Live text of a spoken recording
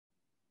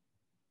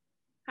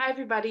Hi,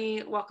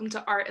 everybody. Welcome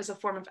to Art as a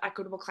Form of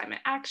Equitable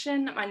Climate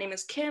Action. My name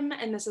is Kim,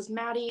 and this is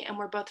Maddie, and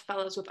we're both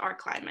fellows with Art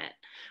Climate.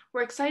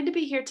 We're excited to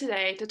be here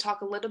today to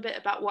talk a little bit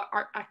about what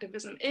art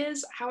activism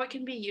is, how it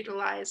can be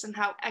utilized, and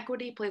how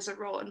equity plays a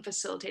role in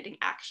facilitating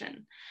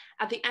action.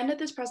 At the end of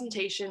this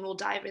presentation, we'll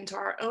dive into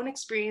our own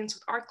experience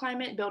with Art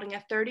Climate, building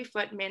a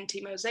 30-foot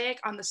manatee mosaic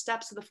on the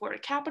steps of the Florida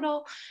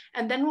Capitol,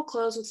 and then we'll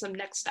close with some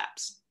next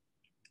steps.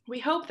 We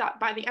hope that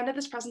by the end of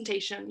this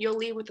presentation, you'll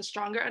leave with a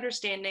stronger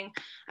understanding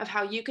of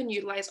how you can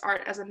utilize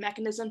art as a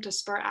mechanism to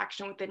spur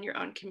action within your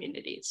own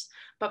communities.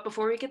 But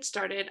before we get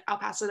started, I'll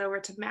pass it over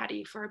to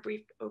Maddie for a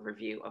brief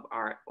overview of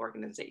our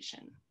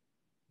organization.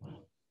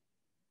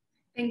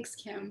 Thanks,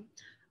 Kim.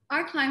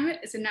 Art Climate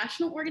is a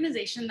national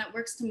organization that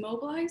works to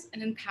mobilize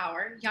and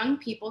empower young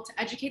people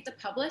to educate the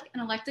public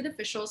and elected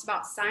officials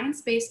about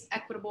science-based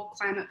equitable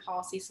climate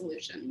policy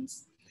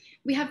solutions.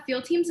 We have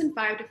field teams in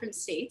 5 different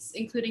states,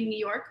 including New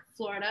York,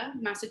 Florida,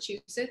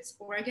 Massachusetts,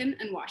 Oregon,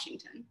 and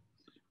Washington.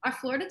 Our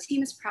Florida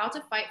team is proud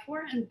to fight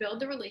for and build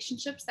the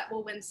relationships that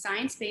will win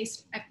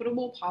science-based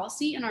equitable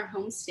policy in our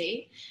home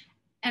state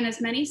and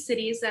as many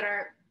cities that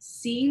are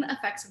seeing the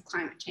effects of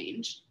climate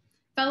change.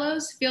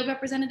 Fellows, field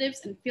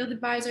representatives, and field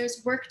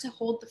advisors work to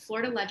hold the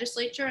Florida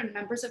legislature and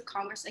members of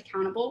Congress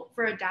accountable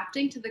for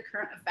adapting to the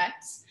current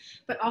effects,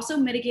 but also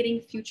mitigating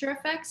future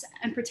effects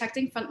and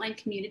protecting frontline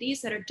communities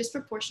that are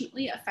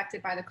disproportionately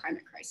affected by the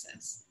climate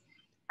crisis.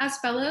 As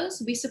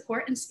fellows, we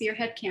support and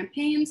spearhead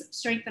campaigns,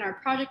 strengthen our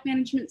project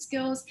management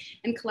skills,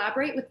 and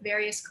collaborate with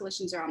various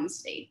coalitions around the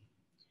state.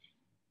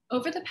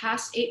 Over the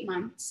past 8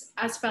 months,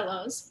 as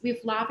fellows, we've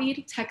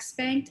lobbied, text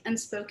banked, and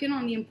spoken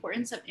on the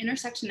importance of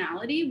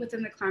intersectionality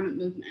within the climate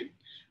movement.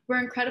 We're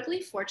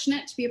incredibly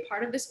fortunate to be a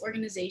part of this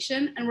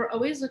organization, and we're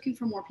always looking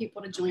for more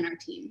people to join our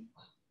team.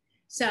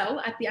 So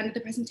at the end of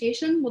the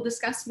presentation, we'll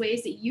discuss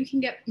ways that you can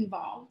get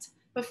involved.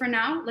 But for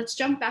now, let's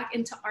jump back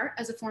into art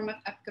as a form of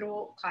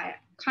equitable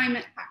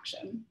climate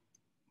action.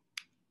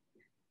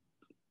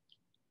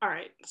 All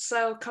right,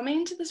 so coming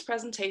into this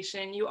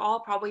presentation, you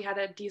all probably had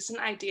a decent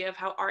idea of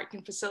how art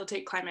can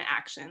facilitate climate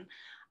action,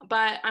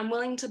 but I'm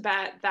willing to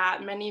bet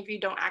that many of you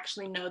don't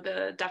actually know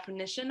the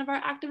definition of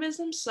art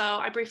activism, so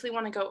I briefly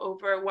want to go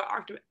over what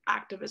art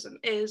activism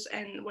is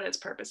and what its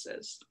purpose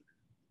is.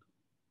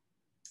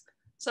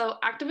 So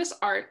activist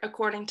art,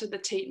 according to the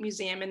Tate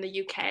Museum in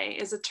the UK,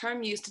 is a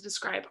term used to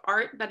describe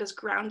art that is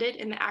grounded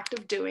in the act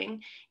of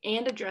doing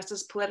and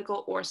addresses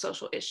political or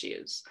social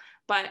issues.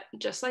 But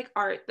just like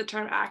art, the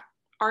term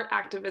art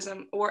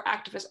activism or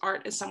activist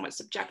art is somewhat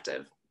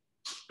subjective.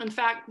 In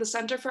fact, the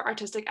Center for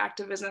Artistic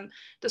Activism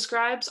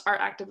describes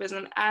art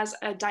activism as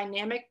a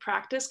dynamic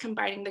practice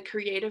combining the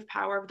creative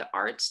power of the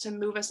arts to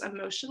move us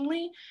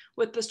emotionally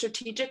with the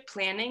strategic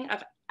planning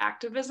of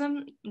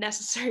activism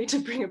necessary to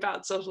bring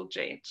about social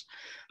change.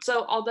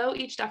 So although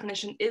each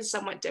definition is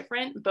somewhat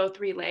different, both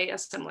relay a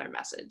similar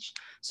message.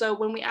 So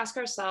when we ask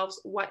ourselves,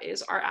 what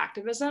is art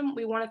activism?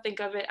 We want to think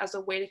of it as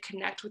a way to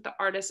connect with the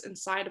artist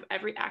inside of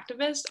every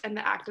activist and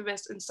the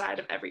activist inside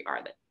of every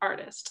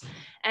artist.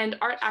 And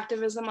art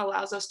activism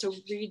allows us to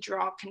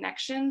redraw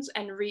connections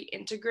and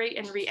reintegrate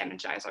and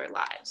re-energize our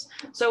lives.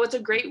 So it's a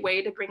great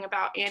way to bring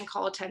about and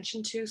call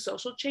attention to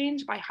social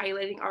change by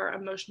highlighting our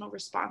emotional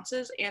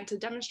responses. And to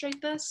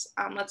demonstrate this,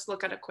 let's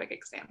look at a quick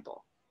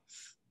example.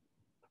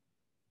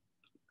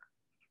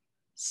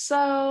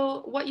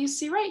 So what you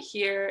see right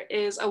here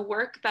is a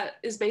work that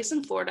is based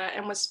in Florida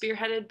and was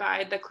spearheaded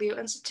by the Clio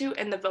Institute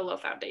and the Volo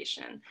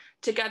Foundation.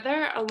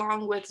 Together,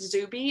 along with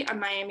Zuby, a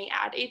Miami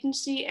ad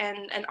agency,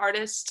 and an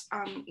artist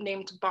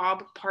named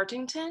Bob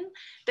Partington,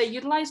 they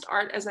utilized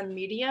art as a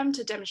medium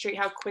to demonstrate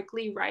how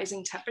quickly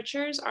rising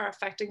temperatures are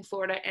affecting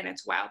Florida and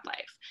its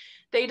wildlife.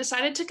 They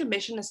decided to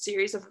commission a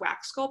series of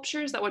wax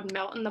sculptures that would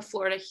melt in the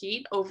Florida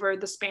heat over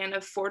the span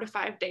of 4 to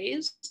 5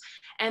 days.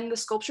 And the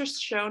sculptures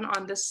shown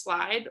on this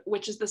slide,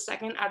 which is the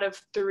second out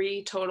of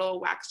 3 total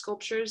wax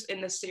sculptures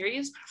in this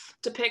series,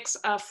 depicts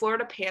a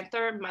Florida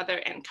panther, mother,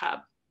 and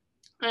cub.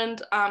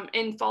 And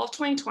in fall of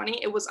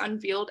 2020, it was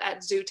unveiled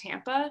at Zoo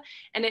Tampa,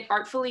 and it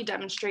artfully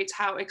demonstrates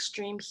how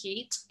extreme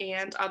heat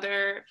and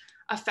other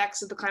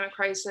effects of the climate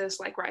crisis,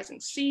 like rising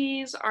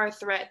seas, are a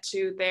threat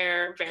to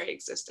their very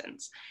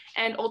existence.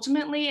 And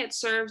ultimately, it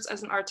serves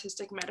as an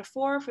artistic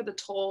metaphor for the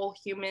toll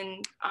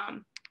human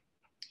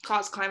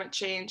caused climate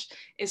change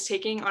is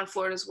taking on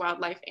Florida's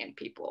wildlife and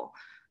people.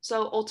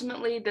 So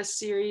ultimately, this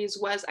series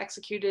was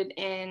executed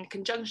in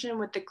conjunction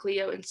with the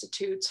Clio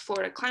Institute's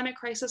Florida Climate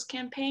Crisis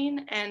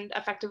campaign and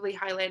effectively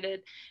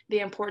highlighted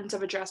the importance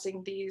of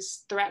addressing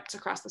these threats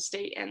across the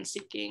state and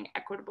seeking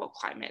equitable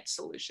climate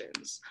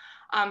solutions.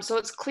 So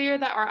it's clear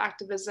that our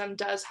activism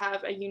does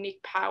have a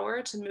unique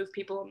power to move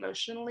people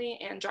emotionally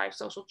and drive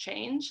social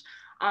change.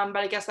 But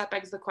I guess that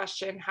begs the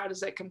question, how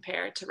does it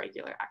compare to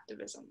regular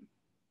activism?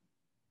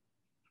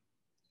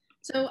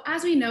 So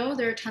as we know,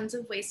 there are tons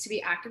of ways to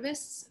be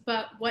activists,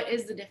 but what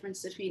is the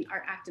difference between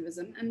art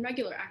activism and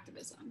regular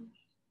activism?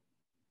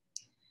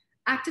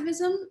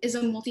 Activism is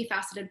a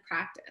multifaceted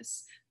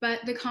practice, but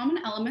the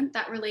common element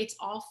that relates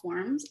all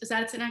forms is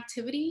that it's an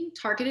activity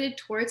targeted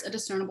towards a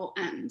discernible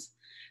end.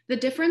 The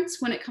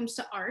difference when it comes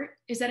to art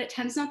is that it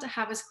tends not to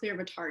have as clear of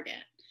a target.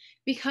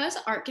 Because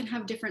art can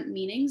have different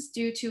meanings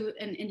due to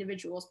an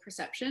individual's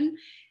perception,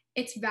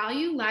 its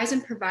value lies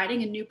in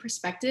providing a new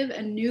perspective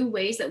and new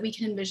ways that we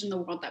can envision the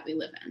world that we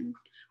live in.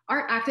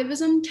 Art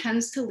activism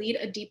tends to lead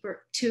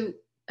to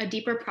a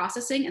deeper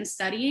processing and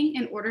studying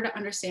in order to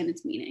understand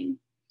its meaning.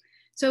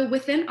 So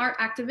within art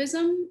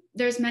activism,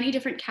 there's many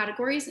different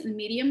categories and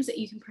mediums that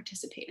you can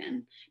participate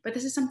in, but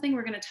this is something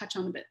we're going to touch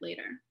on a bit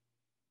later.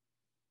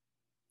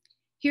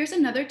 Here's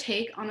another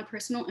take on the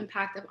personal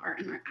impact of art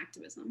and art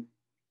activism.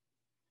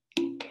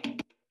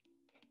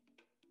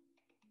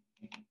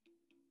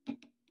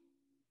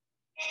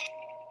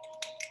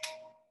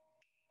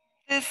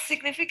 The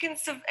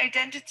significance of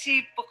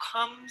identity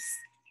becomes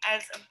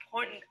as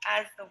important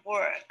as the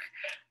work,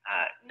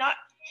 not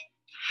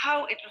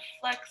how it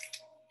reflects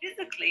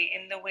physically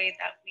in the way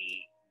that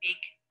we make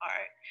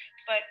art,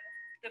 but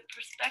the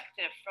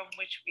perspective from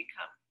which we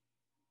come.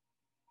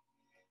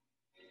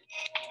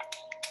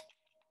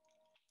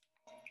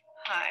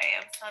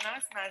 Hi, I'm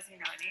Sanas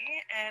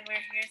Nazinani, and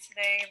we're here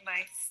today in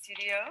my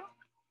studio.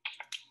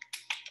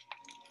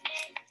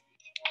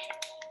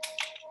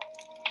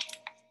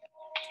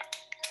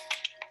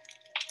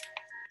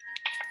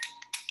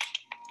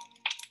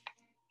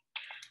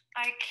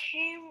 I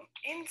came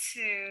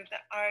into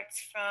the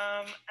arts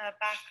from a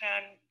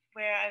background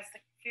where I was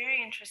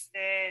very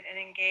interested and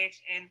engaged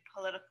in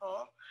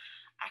political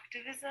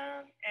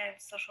activism and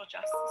social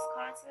justice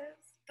causes.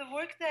 The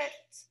work that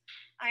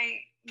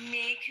I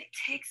make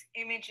takes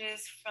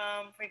images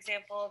from, for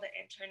example, the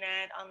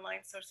internet,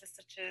 online sources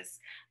such as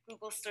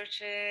Google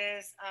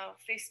searches,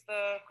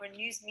 Facebook, or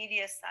news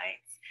media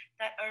sites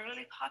that are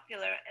really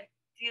popular and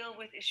deal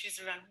with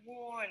issues around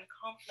war and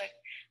conflict.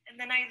 And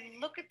then I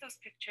look at those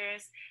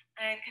pictures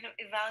and kind of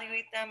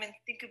evaluate them and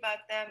think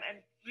about them and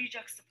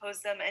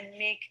rejuxtapose them and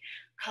make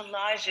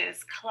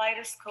collages,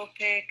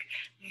 kaleidoscopic,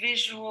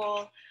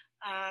 visual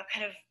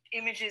kind of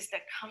images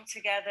that come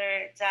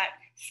together that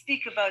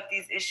speak about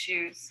these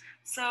issues.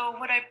 So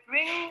what I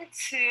bring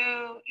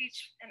to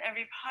each and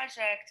every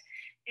project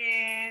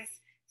is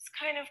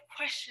kind of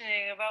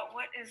questioning about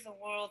what is the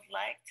world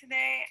like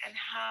today and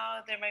how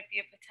there might be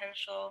a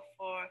potential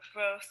for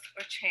growth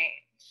or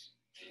change.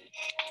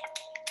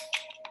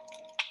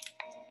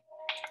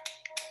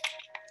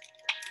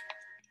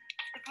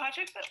 The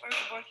project that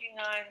we're working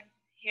on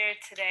here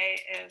today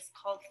is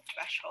called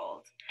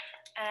Threshold,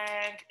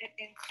 and it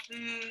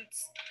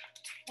includes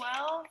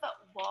 12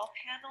 wall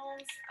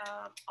panels,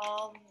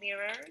 all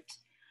mirrored,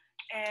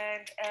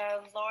 and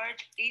a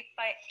large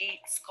 8x8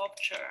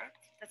 sculpture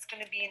that's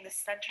going to be in the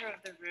center of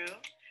the room,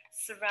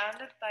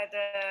 surrounded by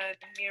the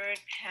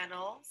mirrored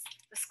panels.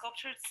 The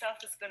sculpture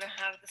itself is going to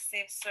have the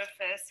same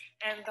surface,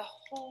 and the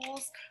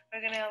holes are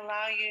going to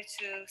allow you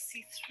to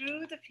see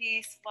through the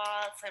piece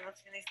while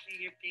simultaneously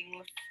you're being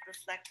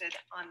reflected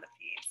on the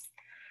piece.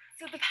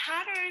 So the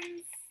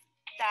patterns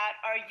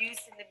that are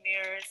used in the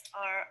mirrors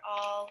are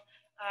all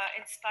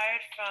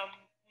inspired from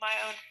my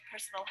own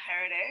personal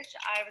heritage.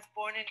 I was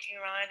born in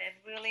Iran and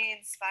really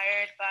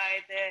inspired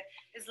by the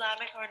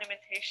Islamic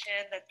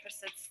ornamentation that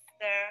persists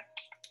there.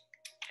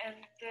 And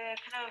the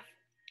kind of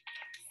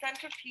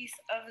centerpiece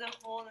of the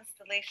whole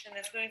installation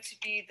is going to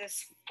be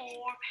this 4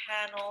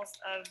 panels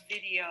of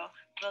video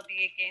that'll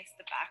be against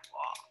the back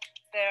wall.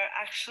 They're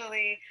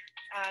actually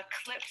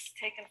clips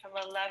taken from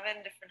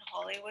 11 different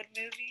Hollywood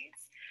movies.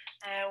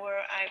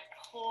 Where I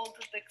pulled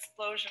the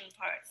explosion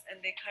parts and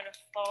they kind of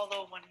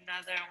follow one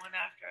another, one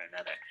after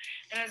another.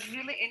 And I was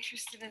really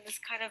interested in this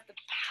kind of the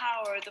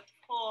power, the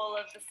pull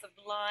of the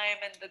sublime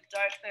and the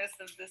darkness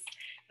of this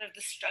kind of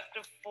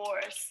destructive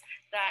force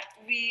that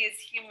we as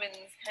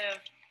humans kind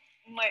of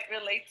might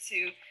relate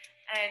to.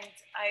 And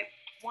I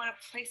want to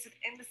place it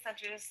in the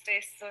center of the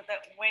space so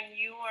that when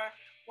you are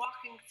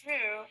walking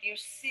through,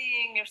 you're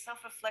seeing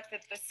yourself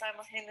reflected, but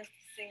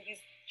simultaneously seeing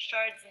these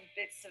shards and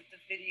bits of the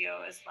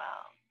video as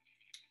well.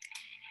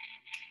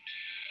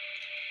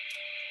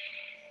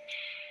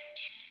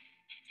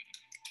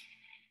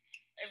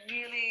 I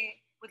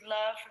really would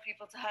love for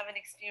people to have an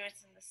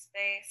experience in the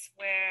space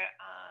where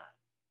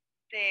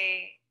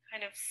they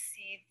kind of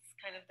see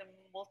kind of the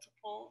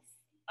multiples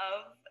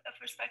of a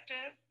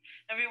perspective.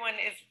 Everyone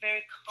is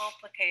very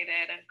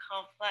complicated and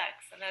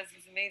complex and has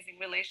these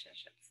amazing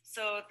relationships.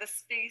 So the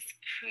space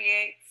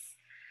creates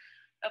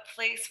a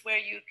place where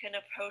you can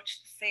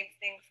approach the same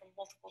thing from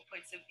multiple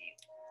points of view.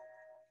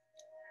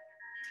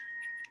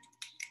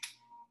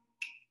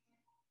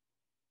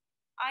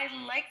 I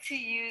like to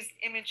use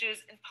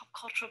images in pop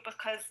culture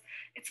because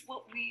it's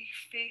what we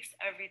face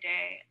every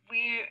day.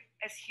 We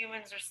as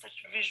humans are such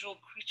visual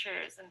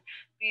creatures and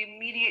we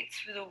mediate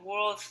through the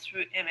world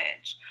through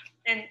image.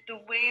 And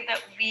the way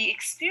that we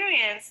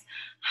experience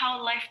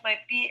how life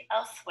might be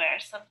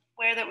elsewhere,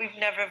 somewhere that we've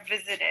never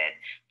visited,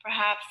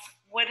 perhaps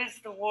what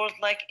is the world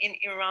like in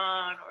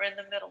Iran or in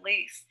the Middle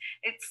East?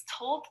 It's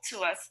told to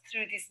us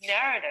through these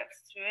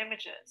narratives, through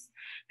images.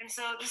 And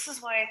so this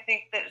is why I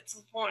think that it's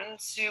important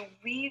to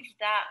weave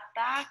that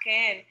back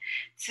in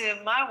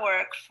to my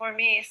work for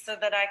me so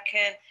that I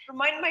can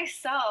remind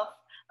myself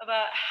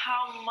about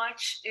how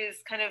much is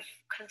kind of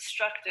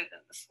constructed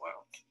in this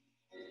world.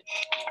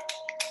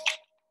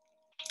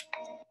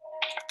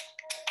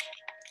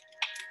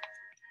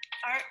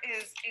 Art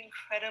is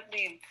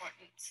incredibly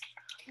important.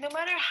 No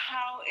matter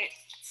how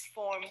it's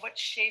formed, what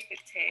shape it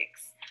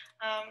takes,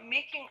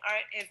 making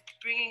art is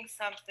bringing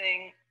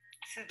something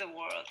to the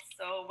world.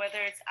 So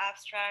whether it's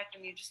abstract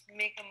and you just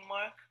make a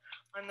mark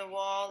on the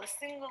wall, a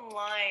single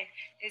line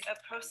is a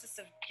process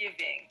of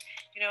giving.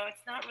 You know,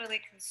 it's not really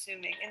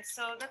consuming. And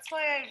so that's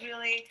why I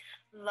really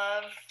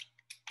love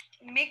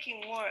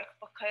making work,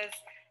 because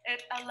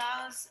it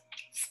allows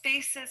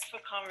spaces for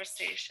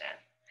conversation,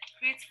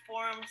 creates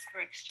forums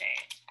for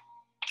exchange.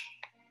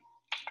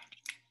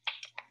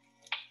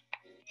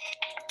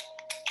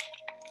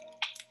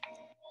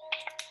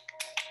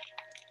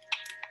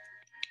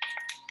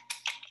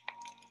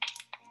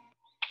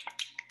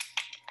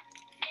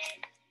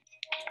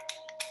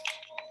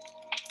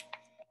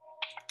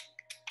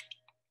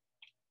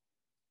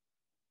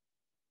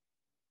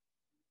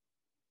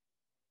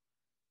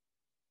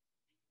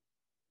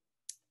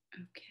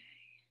 Okay.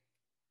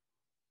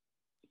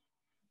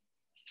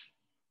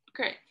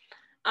 Great.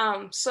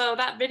 So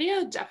that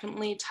video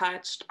definitely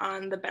touched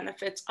on the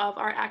benefits of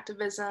art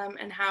activism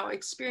and how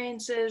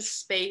experiences,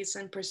 space,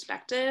 and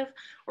perspective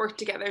work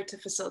together to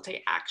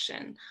facilitate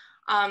action.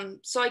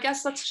 So I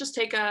guess let's just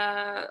take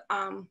a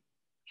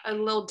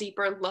little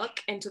deeper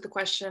look into the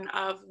question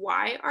of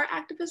why art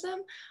activism.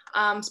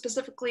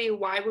 Specifically,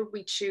 why would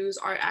we choose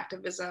art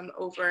activism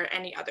over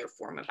any other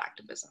form of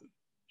activism?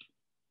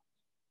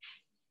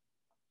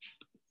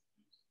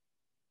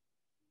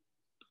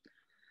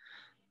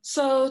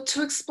 So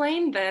to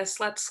explain this,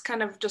 let's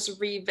kind of just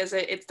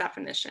revisit its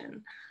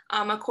definition.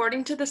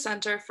 According to the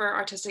Center for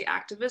Artistic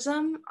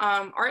Activism,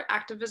 art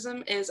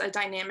activism is a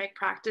dynamic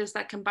practice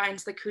that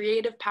combines the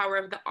creative power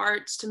of the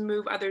arts to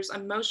move others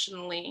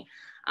emotionally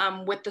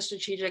with the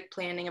strategic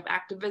planning of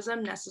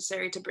activism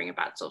necessary to bring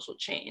about social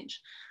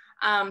change.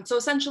 So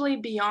essentially,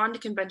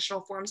 beyond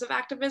conventional forms of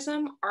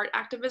activism, art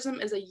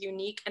activism is a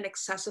unique and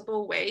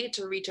accessible way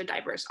to reach a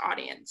diverse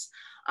audience.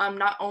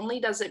 Not only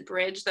does it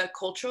bridge the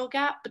cultural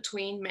gap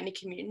between many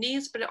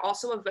communities, but it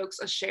also evokes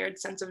a shared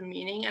sense of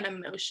meaning and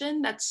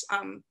emotion that's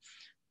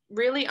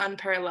really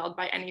unparalleled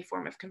by any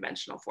form of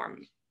conventional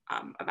form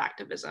of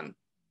activism.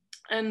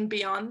 And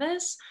beyond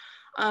this,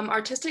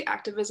 artistic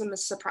activism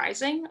is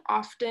surprising.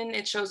 Often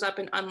it shows up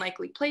in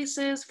unlikely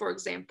places, for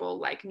example,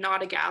 like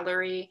not a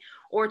gallery,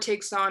 or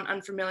takes on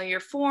unfamiliar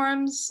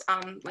forms,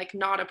 like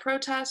not a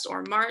protest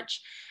or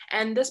march.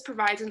 And this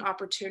provides an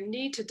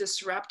opportunity to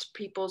disrupt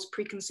people's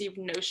preconceived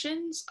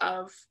notions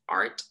of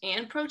art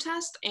and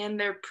protest and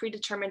their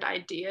predetermined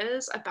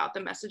ideas about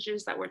the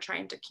messages that we're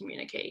trying to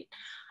communicate.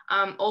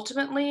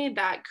 Ultimately,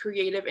 that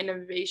creative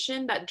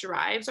innovation that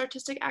drives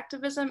artistic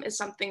activism is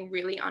something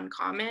really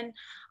uncommon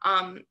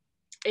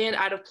and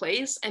out of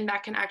place, and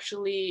that can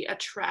actually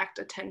attract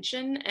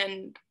attention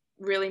and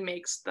really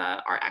makes the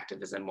art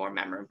activism more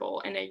memorable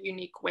in a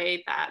unique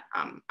way that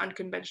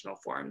conventional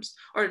forms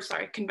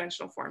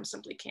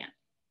simply can't.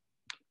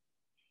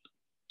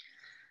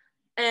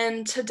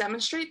 And to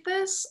demonstrate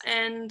this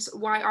and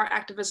why art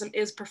activism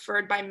is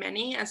preferred by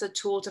many as a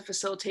tool to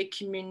facilitate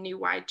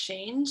community-wide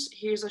change,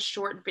 here's a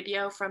short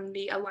video from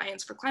the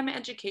Alliance for Climate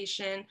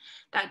Education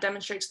that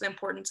demonstrates the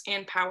importance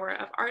and power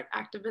of art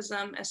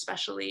activism,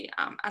 especially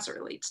as it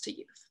relates to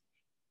youth.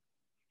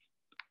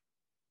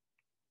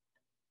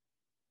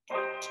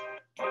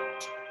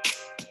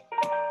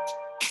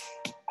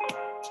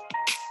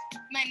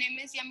 My name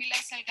is Yamila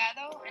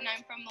Salgado, and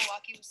I'm from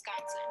Milwaukee,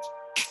 Wisconsin.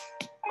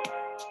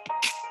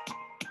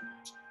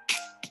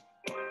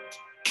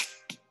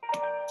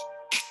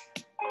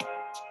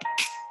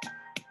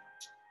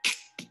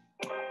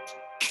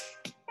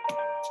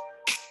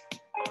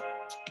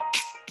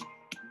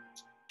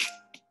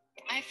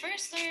 I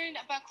first learned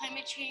about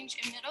climate change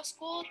in middle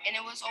school, and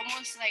it was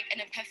almost like an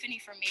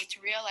epiphany for me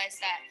to realize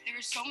that there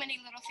were so many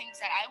little things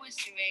that I was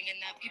doing and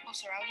that people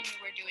surrounding me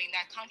were doing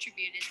that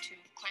contributed to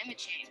climate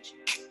change.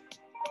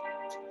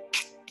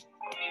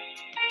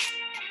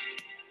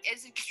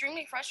 It's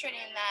extremely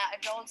frustrating that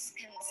adults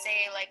can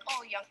say like,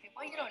 oh, young people,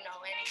 you don't know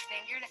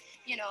anything.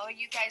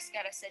 You guys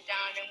got to sit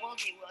down and we'll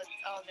deal with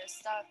all this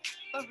stuff.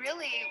 But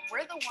really,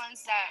 we're the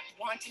ones that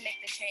want to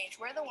make the change.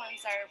 We're the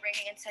ones that are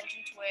bringing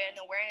attention to it and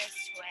awareness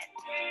to it.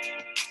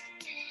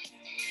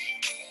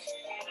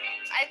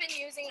 I've been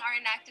using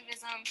art and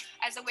activism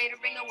as a way to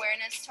bring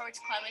awareness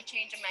towards climate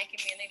change in my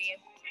community.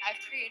 I've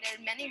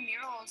created many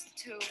murals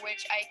to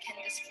which I can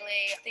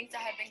display things that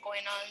have been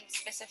going on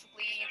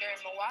specifically either in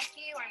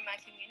Milwaukee or in my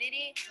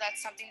community. That's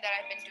something that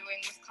I've been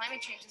doing with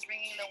climate change, is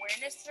bringing the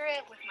awareness through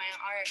it with my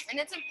art. And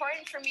it's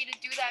important for me to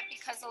do that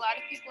because a lot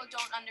of people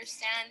don't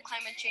understand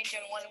climate change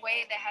in one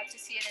way. They have to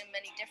see it in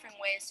many different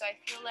ways. So I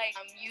feel like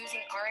I'm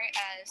using art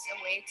as a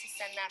way to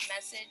send that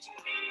message.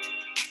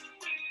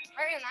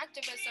 Art and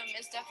activism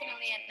is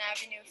definitely an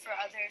avenue for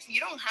others.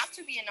 You don't have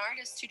to be an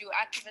artist to do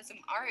activism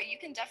art.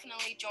 You can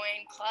definitely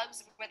join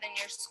clubs within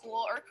your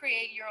school or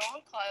create your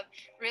own club,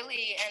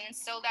 really, and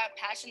instill that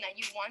passion that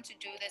you want to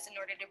do this in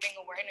order to bring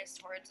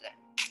awareness towards it.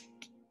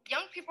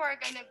 Young people are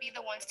going to be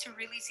the ones to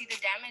really see the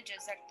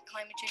damages that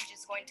climate change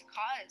is going to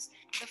cause.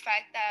 The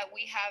fact that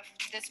we have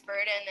this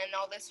burden and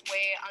all this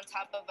weight on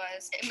top of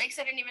us, it makes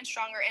it an even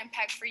stronger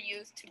impact for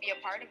youth to be a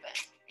part of it.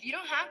 You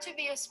don't have to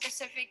be a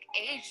specific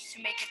age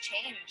to make a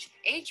change.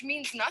 Age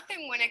means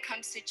nothing when it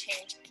comes to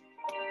change.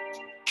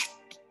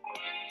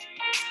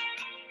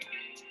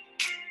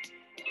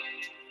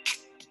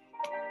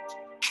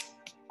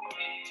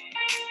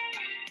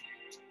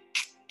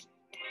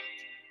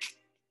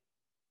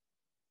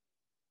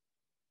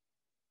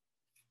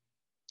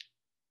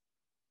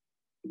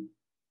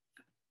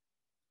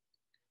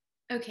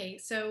 Okay,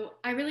 so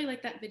I really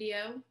like that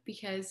video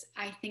because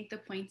I think the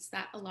points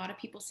that a lot of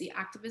people see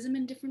activism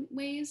in different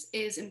ways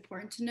is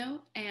important to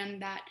note,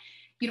 and that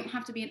you don't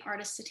have to be an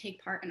artist to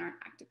take part in art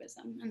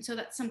activism. And so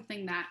that's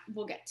something that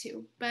we'll get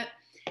to. But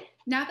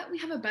now that we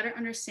have a better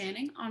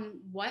understanding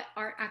on what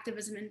art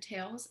activism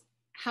entails,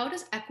 how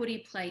does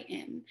equity play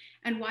in?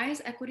 And why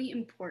is equity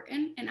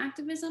important in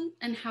activism?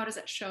 And how does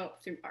it show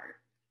up through art?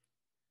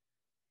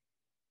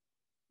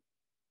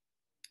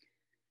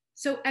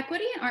 So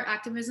equity in art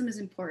activism is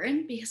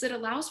important because it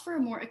allows for a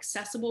more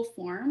accessible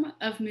form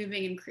of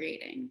moving and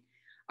creating.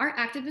 Art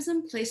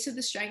activism plays to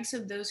the strengths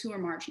of those who are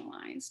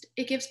marginalized.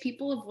 It gives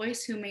people a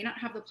voice who may not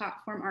have the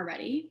platform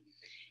already.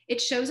 It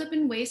shows up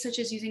in ways such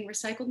as using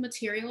recycled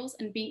materials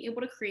and being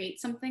able to create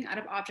something out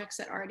of objects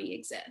that already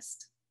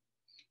exist.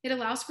 It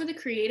allows for the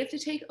creative to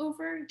take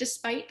over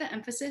despite the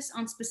emphasis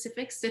on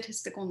specific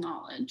statistical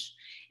knowledge.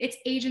 It's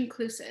age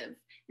inclusive.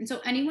 And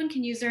so anyone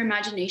can use their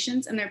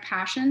imaginations and their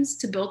passions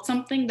to build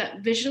something that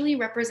visually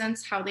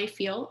represents how they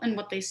feel and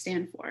what they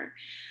stand for.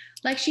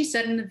 Like she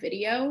said in the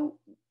video,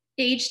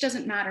 age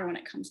doesn't matter when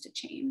it comes to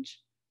change.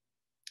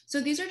 So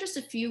these are just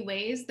a few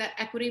ways that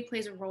equity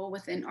plays a role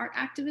within art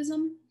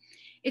activism.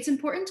 It's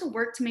important to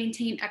work to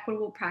maintain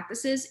equitable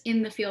practices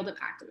in the field of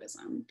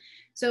activism.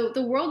 So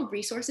the World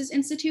Resources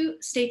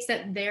Institute states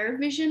that their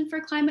vision for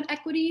climate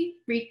equity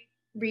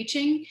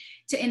reaching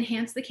to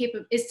enhance the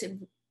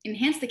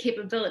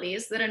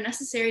capabilities that are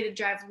necessary to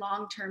drive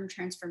long-term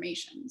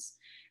transformations.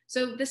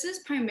 So this is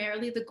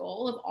primarily the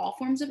goal of all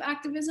forms of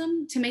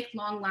activism, to make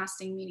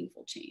long-lasting,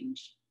 meaningful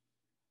change.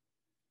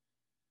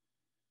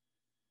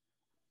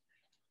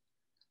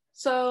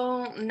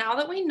 So now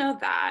that we know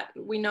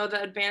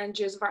the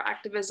advantages of our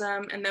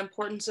activism and the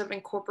importance of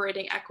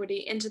incorporating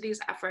equity into these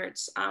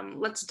efforts,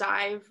 let's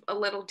dive a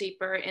little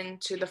deeper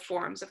into the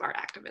forms of our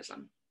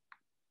activism.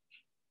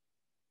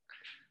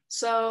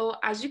 So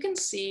as you can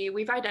see,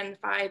 we've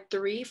identified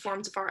 3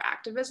 forms of our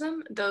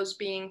activism, those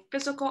being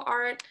physical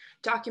art,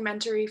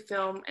 documentary,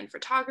 film and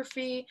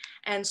photography,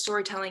 and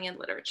storytelling and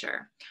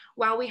literature.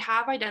 While we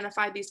have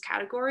identified these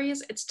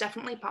categories, it's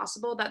definitely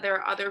possible that there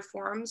are other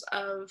forms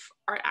of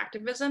art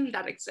activism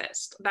that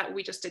exist that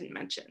we just didn't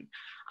mention.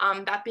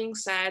 That being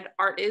said,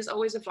 art is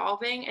always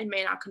evolving and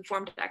may not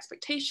conform to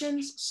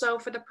expectations. So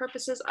for the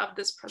purposes of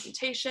this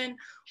presentation,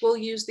 we'll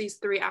use these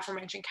 3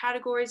 aforementioned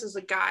categories as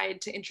a guide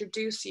to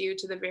introduce you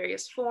to the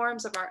various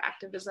forms of art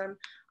activism,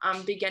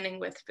 beginning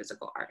with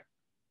physical art.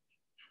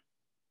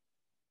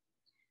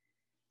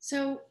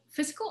 So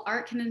physical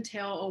art can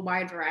entail a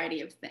wide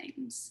variety of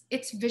things.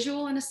 Its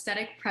visual and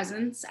aesthetic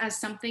presence as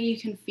something you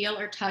can feel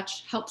or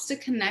touch helps to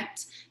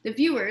connect the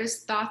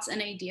viewer's thoughts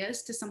and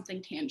ideas to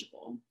something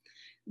tangible.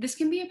 This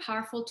can be a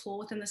powerful tool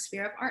within the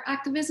sphere of art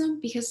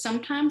activism because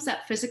sometimes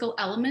that physical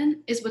element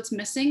is what's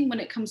missing when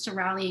it comes to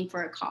rallying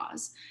for a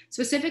cause,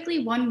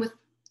 specifically one with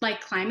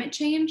like climate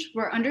change,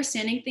 where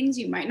understanding things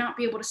you might not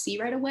be able to see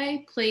right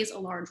away plays a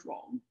large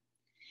role.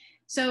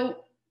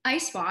 So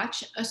Ice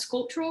Watch, a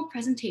sculptural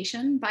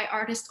presentation by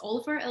artist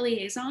Oliver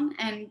Eliazon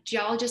and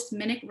geologist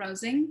Minnick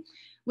Rosing,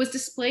 was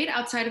displayed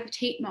outside of the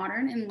Tate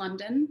Modern in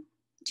London,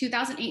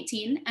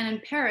 2018, and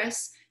in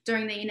Paris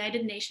during the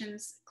United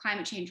Nations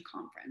Climate Change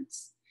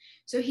Conference.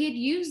 So he had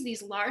used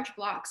these large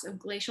blocks of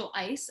glacial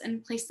ice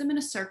and placed them in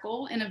a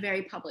circle in a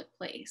very public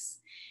place.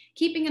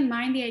 Keeping in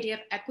mind the idea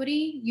of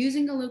equity,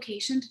 using a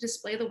location to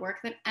display the work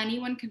that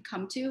anyone can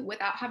come to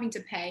without having to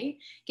pay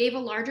gave a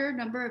larger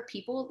number of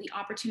people the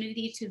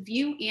opportunity to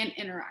view and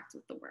interact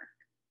with the work.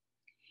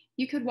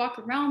 You could walk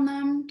around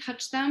them,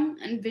 touch them,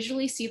 and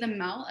visually see them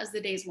melt as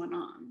the days went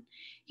on.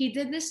 He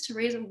did this to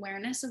raise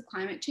awareness of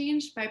climate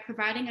change by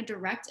providing a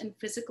direct and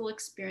physical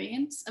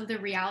experience of the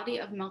reality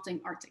of melting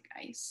Arctic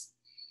ice.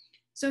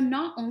 So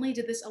not only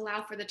did this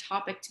allow for the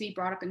topic to be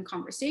brought up in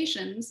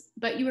conversations,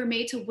 but you were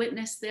made to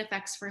witness the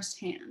effects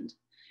firsthand.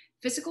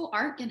 Physical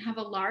art can have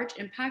a large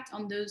impact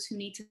on those who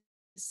need to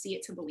see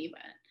it to believe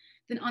it.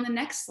 Then on the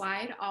next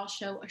slide, I'll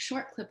show a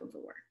short clip of the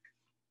work.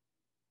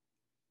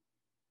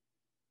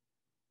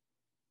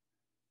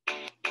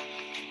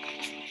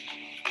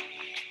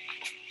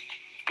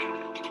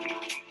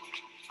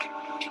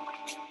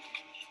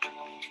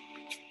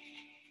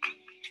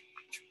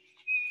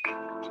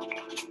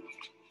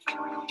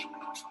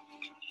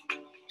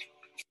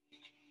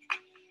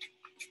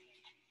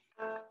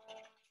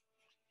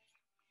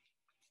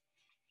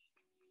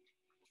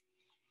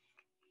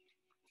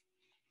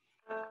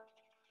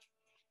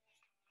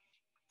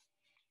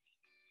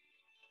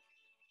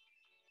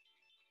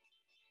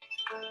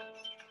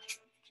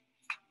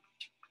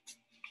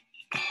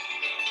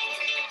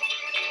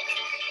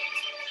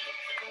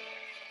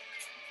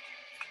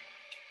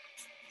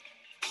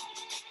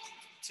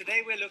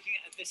 Today we're looking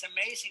at this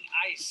amazing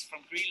ice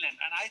from Greenland,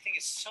 and I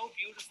think it's so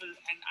beautiful,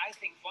 and I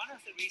think one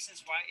of the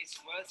reasons why it's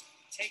worth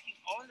taking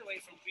all the way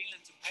from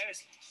Greenland to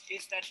Paris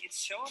is that it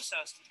shows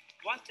us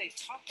what they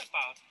talked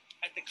about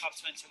at the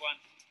COP21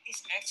 is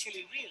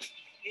actually real.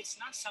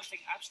 It's not something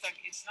abstract,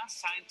 it's not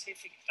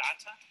scientific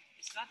data,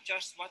 it's not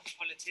just what the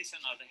politician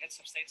or the heads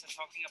of states are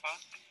talking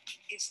about,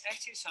 it's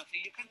actually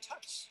something you can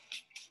touch.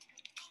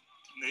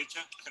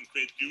 Nature can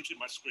create beauty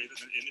much greater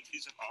than any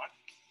piece of art.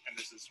 And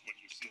this is what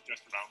you see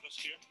just around us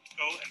here.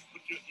 Go and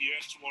put your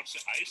ear towards the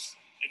ice,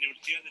 and you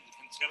will hear that you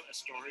can tell a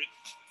story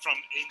from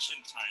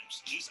ancient times.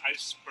 These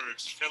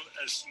icebergs fell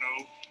as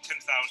snow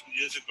 10,000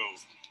 years ago,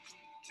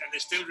 and they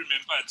still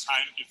remember a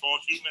time before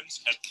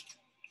humans had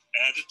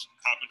added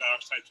carbon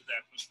dioxide to the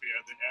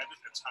atmosphere. They added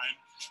a time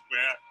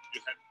where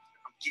you had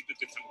a completely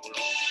different world.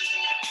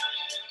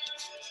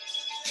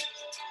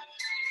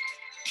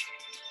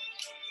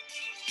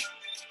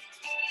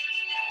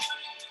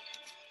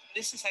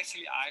 This is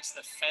actually ice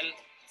that fell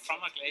from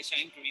a glacier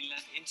in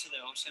Greenland into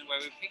the ocean, where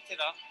we picked it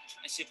up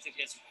and shipped it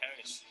here to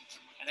Paris.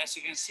 And as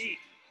you can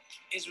see,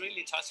 it's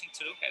really touching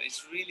to look at.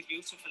 It's really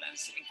beautiful and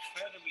it's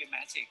incredibly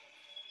magic.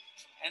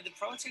 And the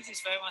project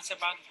is very much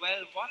about,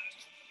 well, what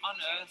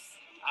on earth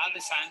are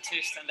the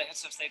scientists and the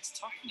heads of states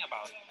talking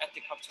about at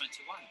the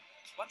COP21?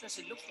 What does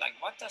it look like?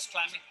 What does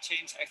climate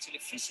change actually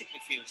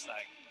physically feels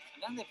like? And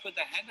then they put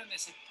their hand on it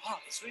and said,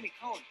 oh, it's really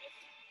cold.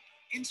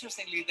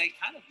 Interestingly, they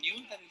kind of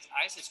knew that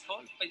ice is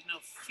cold, but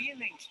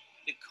feeling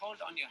the cold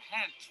on your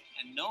hand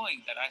and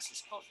knowing that ice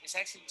is cold is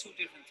actually two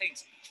different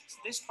things.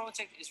 So this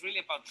project is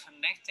really about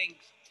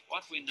connecting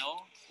what we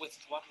know with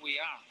what we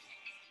are.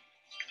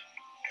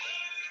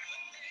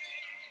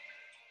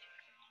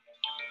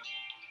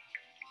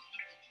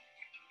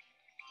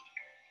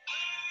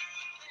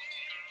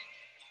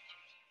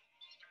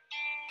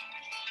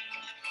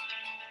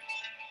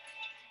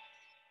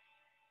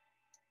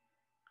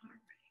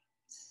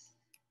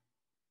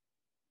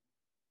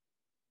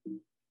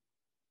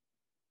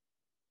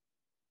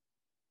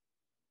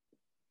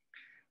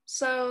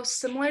 So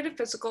similar to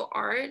physical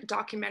art,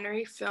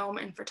 documentary, film,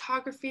 and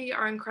photography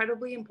are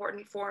incredibly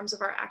important forms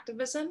of our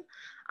activism.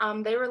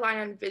 They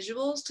rely on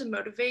visuals to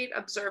motivate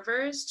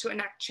observers to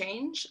enact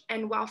change.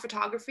 And while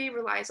photography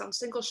relies on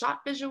single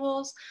shot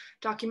visuals,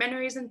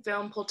 documentaries and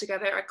film pull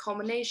together a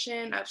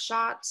culmination of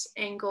shots,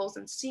 angles,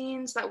 and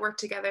scenes that work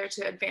together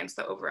to advance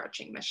the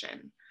overarching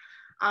mission.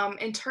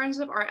 In terms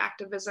of art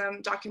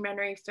activism,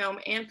 documentary, film,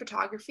 and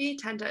photography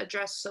tend to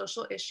address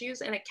social issues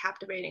in a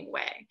captivating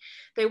way.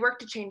 They work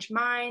to change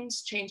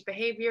minds, change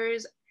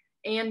behaviors,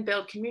 and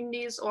build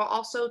communities while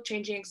also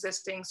changing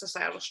existing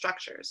societal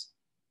structures.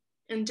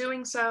 In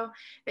doing so,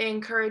 they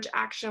encourage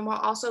action while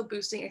also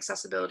boosting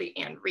accessibility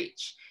and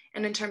reach.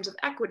 And in terms of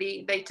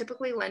equity, they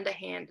typically lend a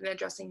hand in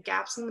addressing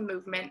gaps in the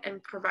movement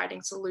and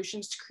providing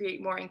solutions to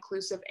create more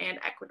inclusive and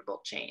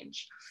equitable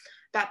change.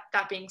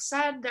 That being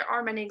said, there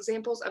are many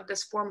examples of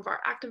this form of our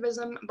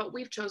activism, but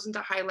we've chosen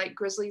to highlight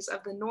Grizzlies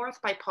of the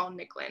North by Paul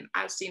Nicklin,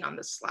 as seen on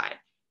this slide.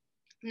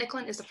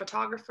 Nicklin is a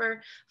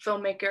photographer,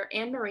 filmmaker,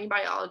 and marine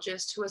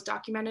biologist who has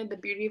documented the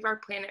beauty of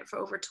our planet for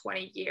over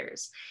 20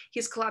 years.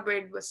 He's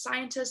collaborated with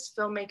scientists,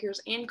 filmmakers,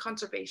 and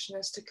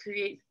conservationists to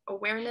create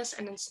awareness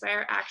and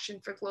inspire action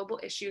for global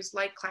issues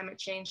like climate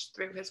change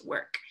through his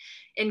work.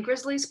 In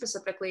Grizzlies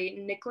specifically,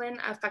 Nicklin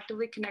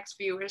effectively connects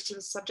viewers to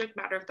the subject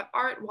matter of the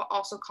art while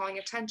also calling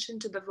attention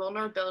to the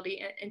vulnerability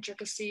and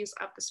intricacies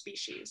of the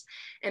species.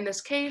 In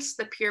this case,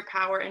 the pure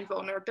power and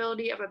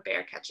vulnerability of a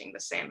bear catching the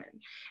salmon.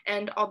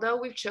 And although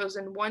we've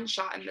chosen one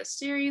shot in this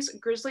series,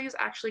 Grizzlies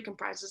actually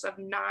comprises of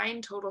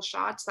 9 total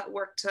shots that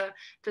work to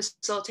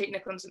facilitate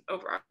Nicklin's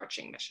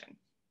overarching mission.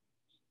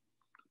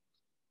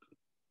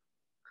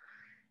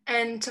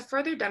 And to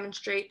further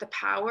demonstrate the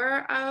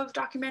power of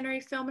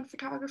documentary, film, and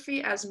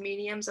photography as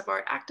mediums of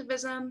art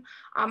activism,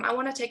 I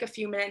want to take a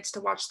few minutes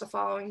to watch the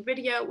following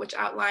video, which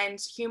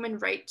outlines Human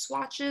Rights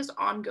Watch's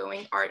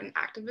ongoing art and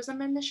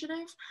activism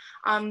initiative.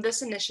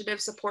 This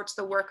initiative supports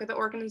the work of the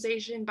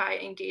organization by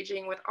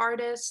engaging with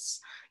artists,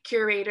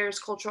 curators,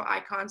 cultural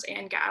icons,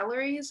 and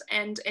galleries,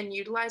 and in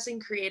utilizing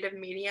creative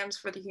mediums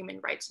for the human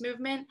rights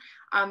movement,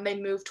 they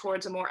move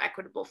towards a more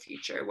equitable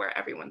future where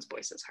everyone's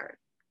voice is heard.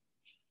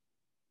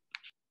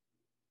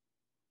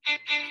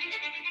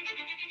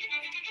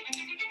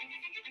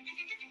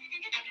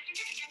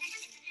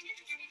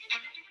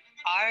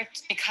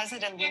 Art, because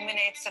it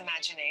illuminates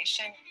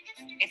imagination,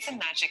 it's a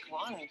magic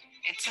wand.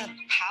 It's a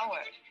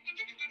power.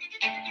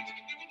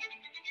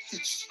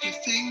 It's the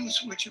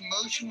things which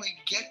emotionally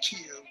get to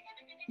you,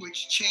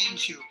 which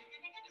change you,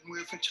 and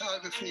where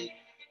photography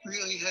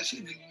really has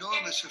an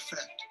enormous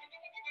effect.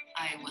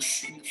 I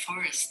was in the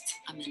forest,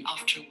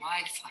 after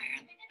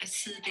wildfire. I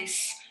see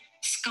this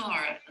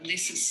scar, and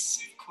this is,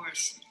 of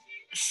course,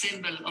 a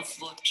symbol of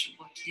what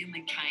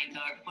humankind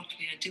are, what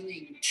we are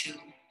doing to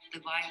the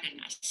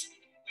wilderness.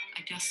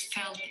 I just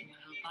felt in my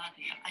whole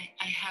body,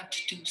 I have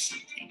to do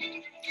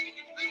something.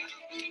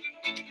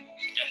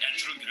 Jeg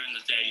tror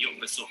grunnen til at jeg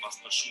jobber såpass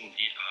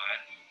personlig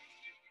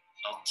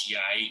at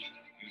jeg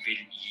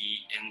vil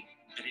gi en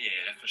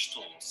bredere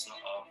forståelse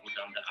av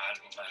hvordan det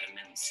å være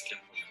menneske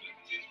på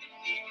flukt.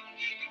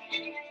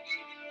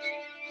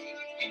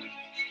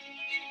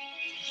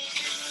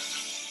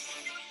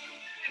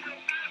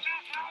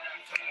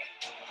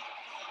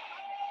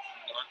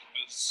 Art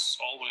has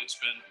always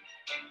been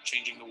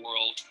changing the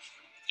world.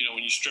 You know,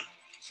 when you strip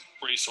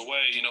race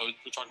away,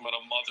 we're talking about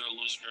a mother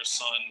losing her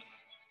son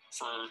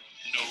for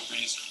no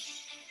reason.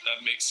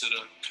 That makes it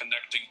a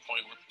connecting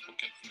point where people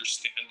can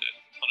understand it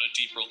on a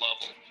deeper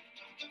level.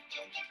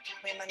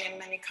 Women in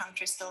many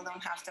countries still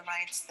don't have the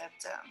rights that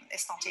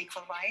it's not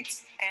equal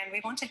rights. And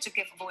we wanted to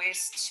give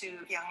voice to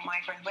young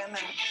migrant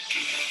women.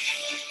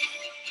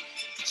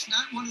 It's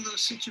not one of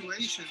those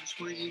situations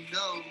where you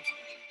know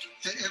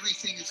that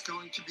everything is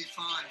going to be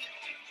fine.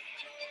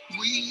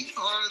 We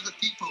are the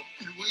people,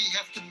 and we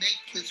have to make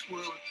this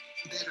world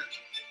better.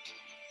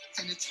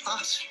 And it's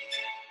us.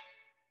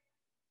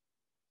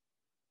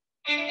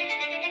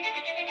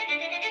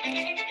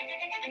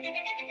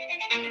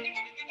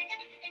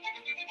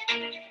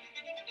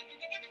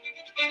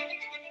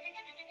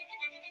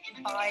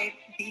 By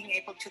being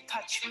able to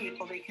touch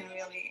people, we can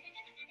really,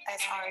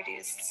 as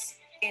artists,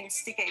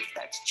 instigate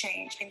that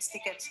change,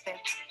 instigate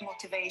that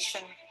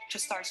motivation to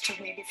start to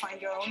maybe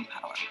find your own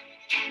power.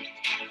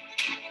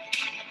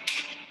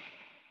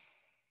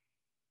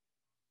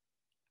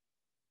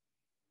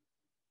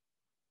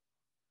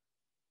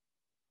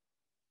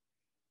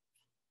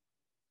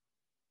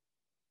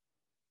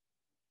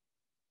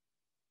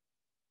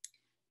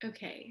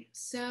 Okay,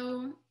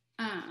 so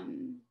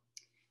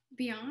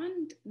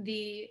beyond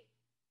the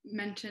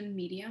mentioned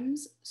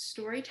mediums,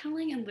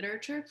 storytelling and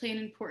literature play an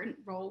important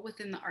role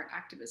within the art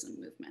activism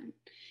movement.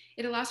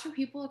 It allows for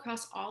people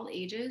across all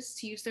ages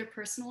to use their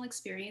personal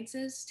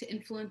experiences to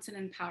influence and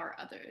empower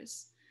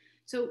others.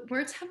 So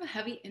words have a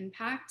heavy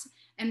impact,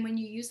 and when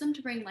you use them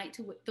to bring light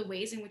to the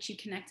ways in which you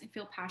connect and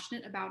feel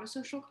passionate about a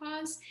social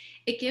cause,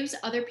 it gives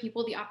other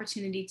people the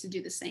opportunity to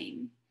do the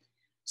same.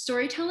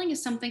 Storytelling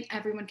is something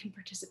everyone can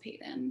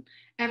participate in.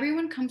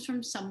 Everyone comes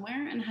from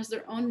somewhere and has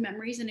their own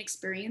memories and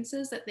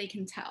experiences that they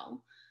can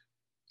tell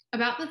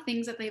about the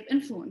things that they've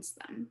influenced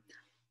them.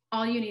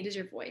 All you need is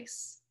your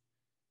voice.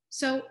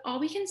 So All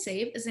We Can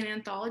Save is an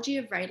anthology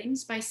of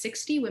writings by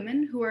 60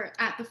 women who are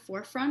at the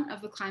forefront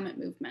of the climate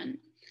movement.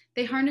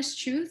 They harness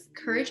truth,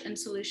 courage, and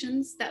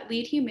solutions that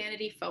lead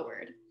humanity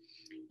forward.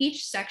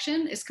 Each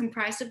section is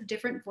comprised of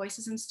different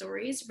voices and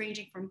stories,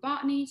 ranging from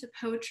botany to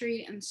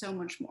poetry and so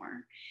much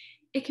more.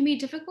 It can be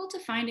difficult to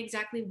find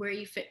exactly where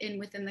you fit in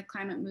within the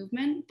climate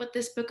movement, but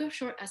this book of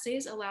short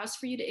essays allows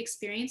for you to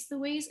experience the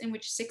ways in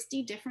which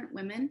 60 different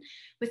women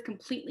with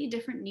completely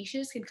different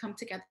niches can come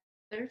together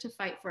to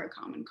fight for a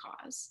common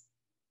cause.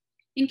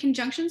 In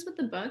conjunctions with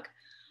the book,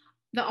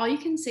 the All You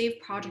Can Save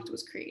project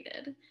was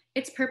created.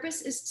 Its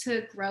purpose is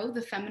to grow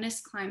the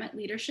feminist climate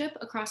leadership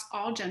across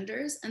all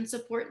genders and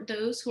support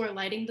those who are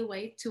lighting the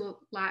way to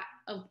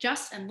a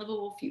just and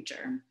livable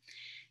future.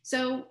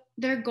 So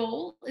their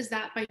goal is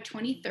that by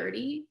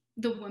 2030,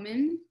 the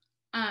women,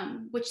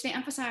 which they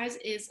emphasize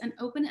is an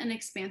open and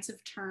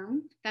expansive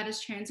term that is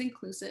trans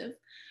inclusive,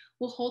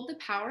 will hold the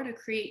power to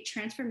create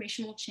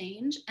transformational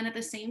change and at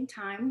the same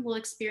time will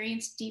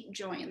experience deep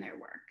joy in their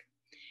work.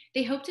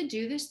 They hope to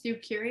do this through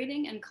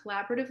curating and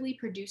collaboratively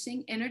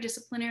producing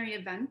interdisciplinary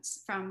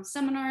events from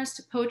seminars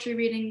to poetry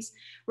readings,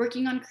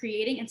 working on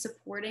creating and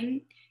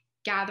supporting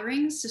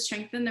gatherings to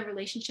strengthen the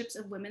relationships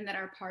of women that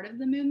are part of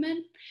the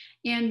movement,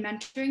 and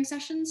mentoring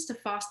sessions to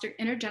foster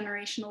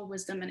intergenerational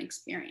wisdom and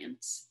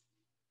experience.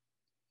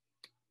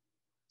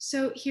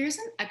 So here's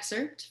an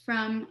excerpt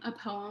from a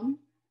poem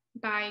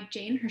by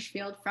Jane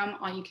Hirschfield from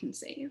All You Can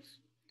Save.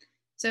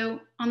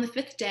 So on the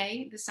 5th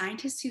day, the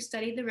scientists who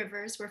studied the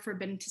rivers were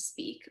forbidden to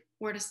speak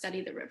or to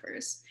study the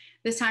rivers.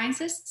 The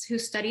scientists who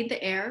studied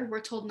the air were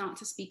told not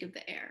to speak of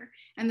the air,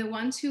 and the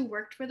ones who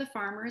worked for the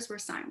farmers were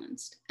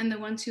silenced, and the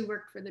ones who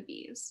worked for the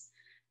bees.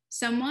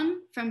 Someone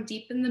from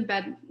deep in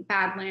the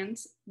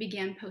Badlands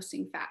began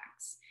posting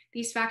facts.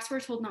 These facts were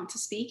told not to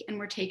speak and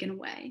were taken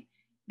away.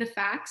 The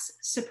facts,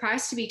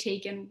 surprised to be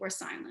taken, were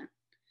silent.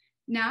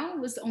 Now it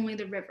was only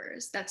the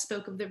rivers that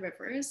spoke of the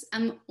rivers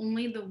and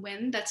only the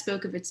wind that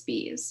spoke of its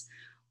bees,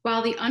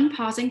 while the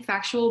unpausing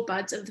factual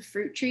buds of the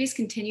fruit trees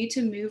continued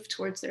to move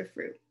towards their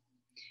fruit.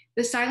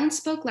 The silence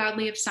spoke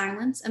loudly of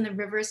silence, and the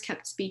rivers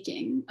kept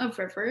speaking of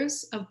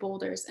rivers, of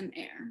boulders and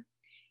air.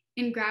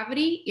 In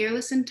gravity,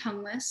 earless and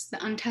tongueless,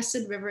 the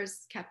untested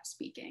rivers kept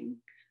speaking.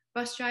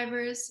 Bus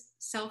drivers,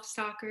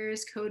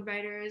 self-stalkers, code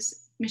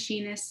writers,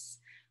 machinists,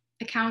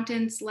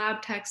 accountants,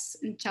 lab techs,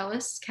 and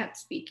cellists kept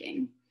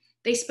speaking.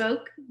 They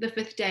spoke the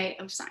fifth day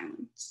of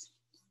silence.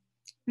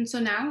 And so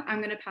now I'm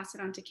going to pass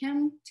it on to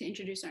Kim to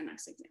introduce our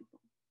next example.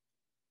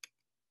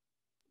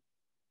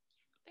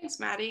 Thanks,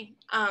 Maddie.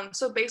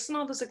 So based on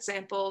all those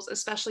examples,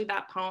 especially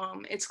that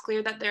poem, it's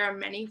clear that there are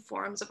many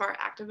forms of our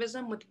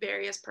activism with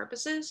various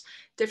purposes,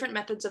 different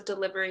methods of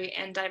delivery,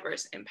 and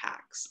diverse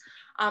impacts.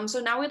 So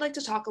now we'd like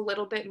to talk a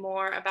little bit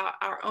more about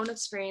our own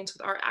experience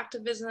with our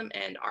activism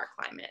and our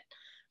climate.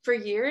 For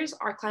years,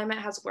 our climate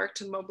has worked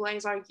to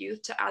mobilize our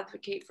youth to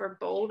advocate for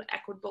bold,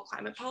 equitable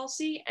climate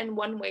policy, and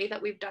one way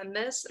that we've done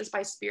this is by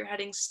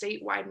spearheading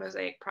statewide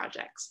mosaic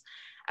projects.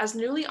 As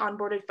newly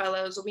onboarded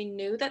fellows, we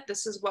knew that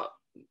this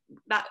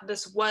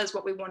was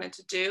what we wanted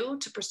to do,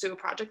 to pursue a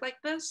project like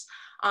this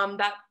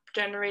that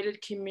generated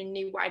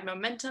community-wide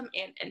momentum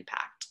and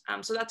impact.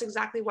 So that's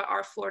exactly what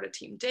our Florida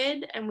team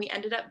did, and we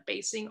ended up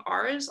basing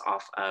ours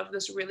off of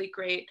this really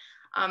great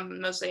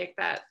mosaic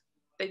that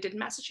they did in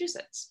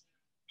Massachusetts.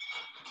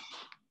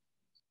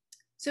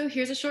 So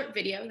here's a short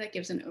video that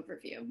gives an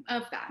overview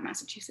of that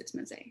Massachusetts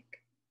mosaic.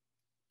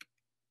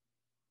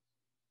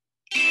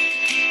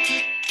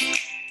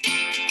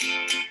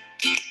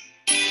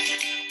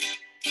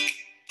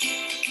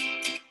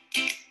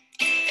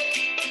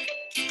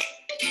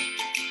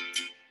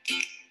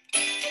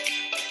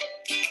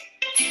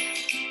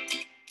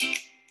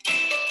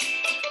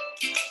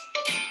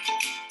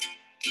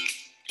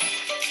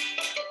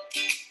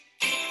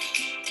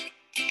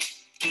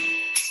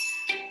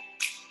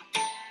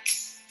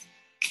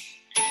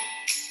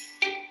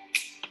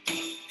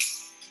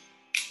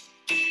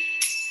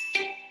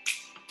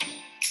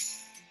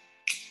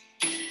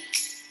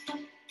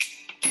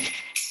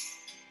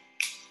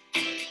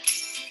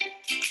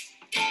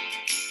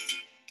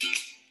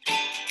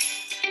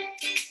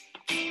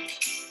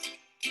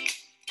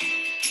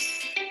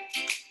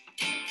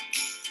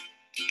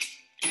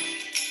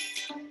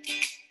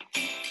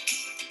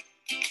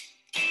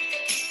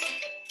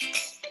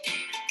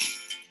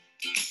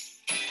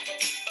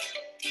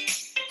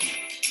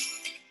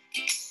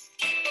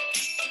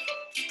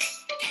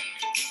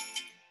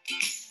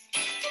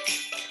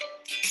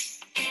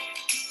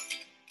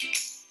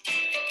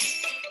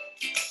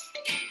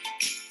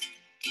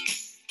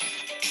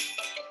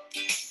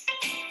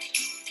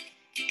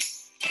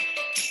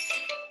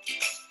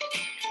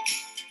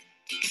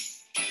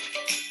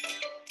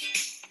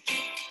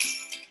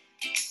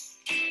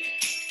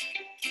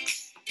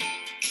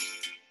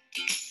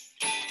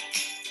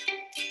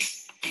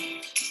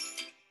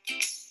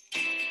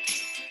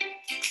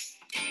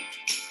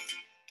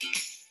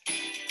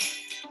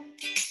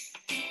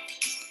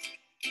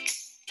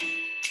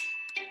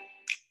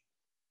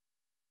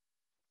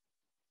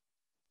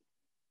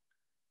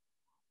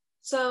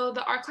 So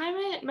the Our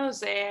Climate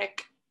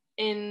Mosaic,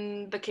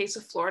 in the case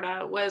of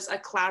Florida, was a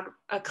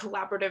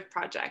collaborative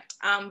project,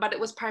 but it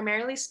was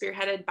primarily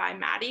spearheaded by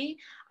Maddie.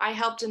 I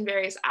helped in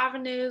various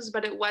avenues,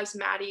 but it was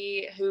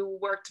Maddie who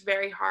worked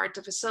very hard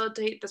to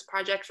facilitate this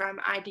project from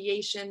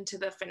ideation to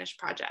the finished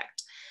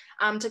project.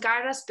 To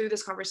guide us through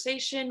this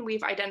conversation,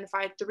 we've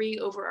identified 3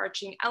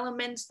 overarching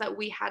elements that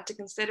we had to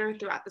consider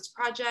throughout this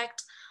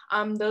project,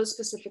 those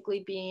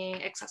specifically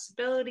being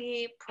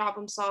accessibility,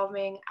 problem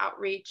solving,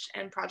 outreach,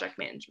 and project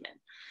management.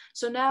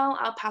 So now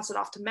I'll pass it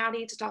off to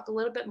Maddie to talk a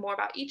little bit more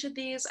about each of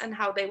these and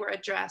how they were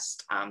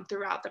addressed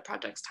throughout the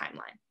project's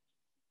timeline.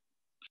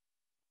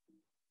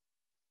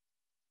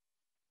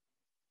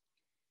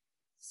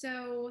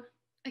 So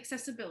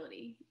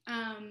accessibility.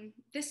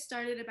 This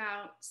started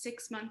about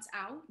 6 months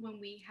out when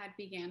we had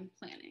began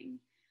planning.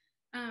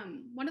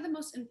 One of the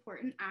most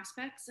important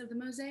aspects of the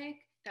mosaic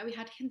that we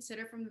had to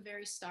consider from the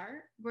very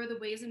start were the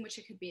ways in which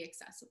it could be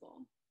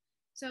accessible.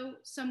 So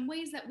some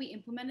ways that we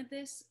implemented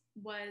this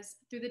was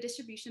through the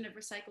distribution of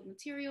recycled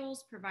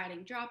materials,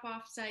 providing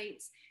drop-off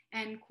sites,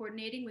 and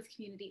coordinating with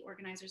community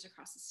organizers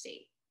across the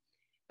state.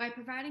 By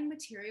providing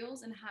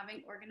materials and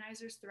having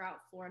organizers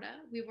throughout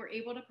Florida, we were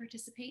able to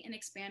participate and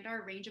expand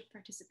our range of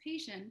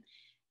participation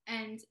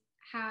and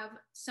have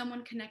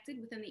someone connected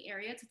within the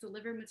area to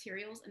deliver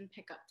materials and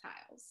pick up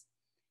tiles.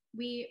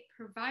 We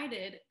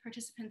provided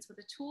participants with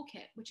a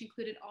toolkit, which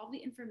included all the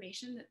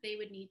information that they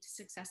would need to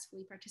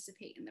successfully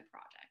participate in the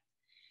project.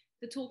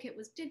 The toolkit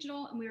was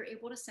digital, and we were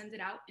able to send it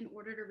out in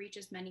order to reach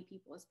as many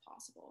people as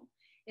possible.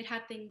 It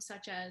had things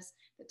such as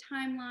the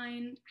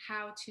timeline,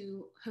 how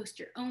to host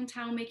your own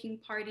tile making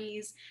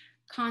parties,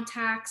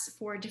 contacts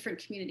for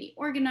different community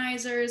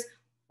organizers,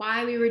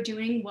 why we were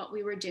doing what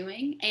we were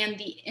doing, and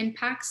the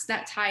impacts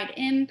that tied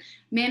in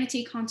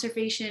manatee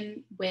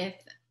conservation with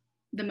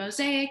the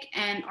mosaic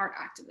and art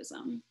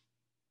activism.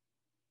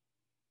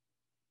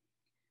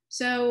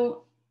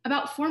 So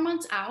about 4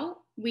 months out,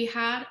 we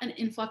had an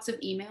influx of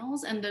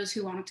emails and those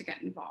who wanted to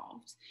get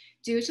involved.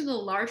 Due to the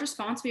large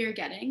response we were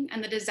getting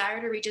and the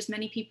desire to reach as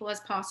many people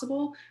as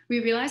possible, we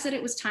realized that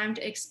it was time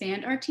to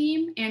expand our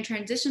team and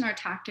transition our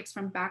tactics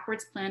from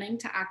backwards planning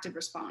to active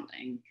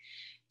responding.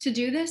 To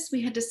do this,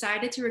 we had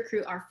decided to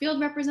recruit our field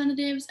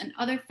representatives and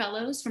other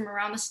fellows from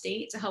around the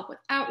state to help with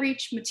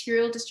outreach,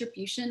 material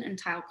distribution, and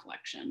tile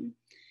collection.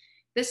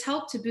 This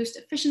helped to boost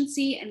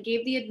efficiency and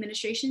gave the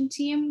administration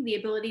team the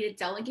ability to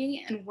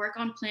delegate and work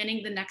on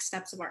planning the next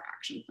steps of our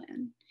action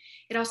plan.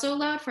 It also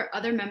allowed for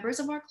other members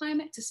of our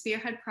climate to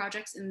spearhead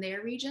projects in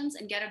their regions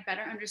and get a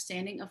better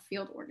understanding of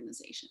field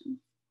organization.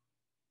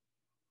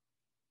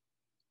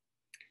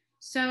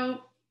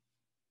 So,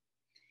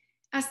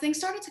 as things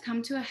started to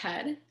come to a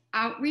head,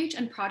 outreach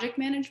and project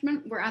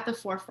management were at the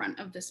forefront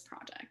of this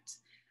project.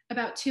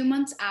 About 2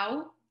 months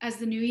out, as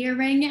the new year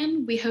rang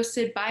in, we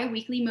hosted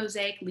bi-weekly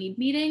Mosaic lead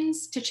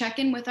meetings to check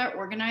in with our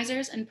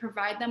organizers and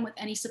provide them with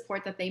any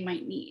support that they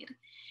might need.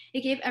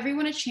 It gave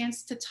everyone a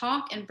chance to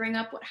talk and bring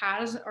up what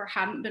has or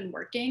hadn't been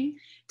working,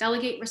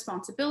 delegate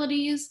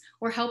responsibilities,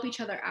 or help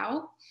each other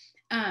out,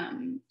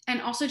 and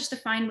also just to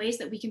find ways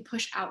that we can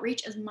push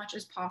outreach as much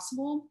as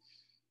possible.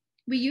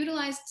 We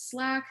utilized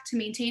Slack to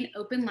maintain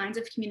open lines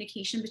of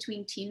communication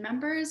between team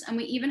members, and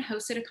we even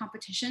hosted a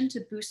competition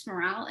to boost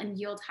morale and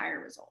yield higher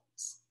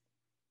results.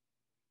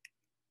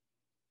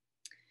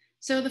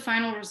 So the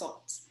final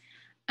results.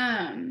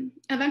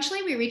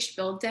 Eventually we reached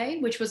build day,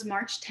 which was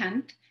March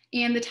 10th,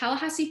 and the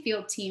Tallahassee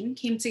field team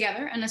came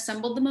together and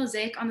assembled the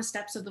mosaic on the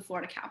steps of the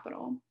Florida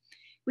Capitol.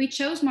 We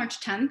chose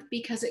March 10th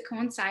because it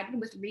coincided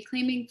with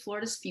Reclaiming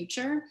Florida's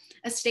Future,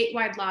 a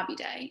statewide lobby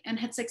day, and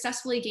had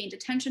successfully gained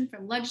attention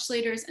from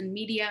legislators and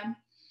media.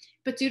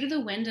 But due to the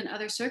wind and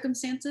other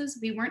circumstances,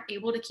 we weren't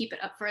able to keep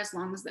it up for as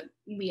long as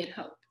we had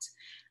hoped.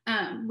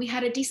 We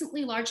had a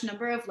decently large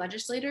number of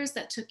legislators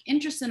that took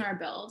interest in our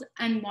build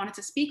and wanted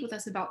to speak with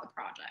us about the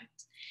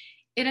project.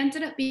 It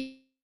ended up being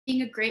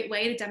a great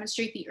way to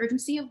demonstrate the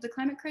urgency of the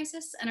climate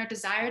crisis and our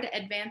desire to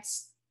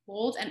advance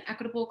bold and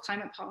equitable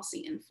climate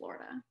policy in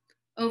Florida.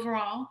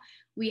 Overall,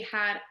 we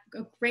had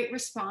a great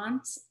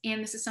response,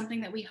 and this is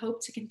something that we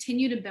hope to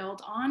continue to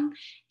build on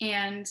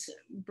and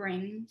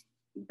bring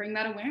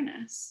that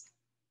awareness.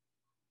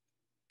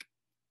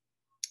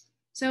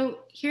 So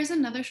here's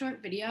another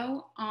short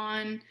video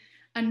on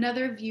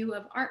another view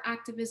of art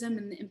activism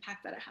and the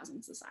impact that it has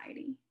on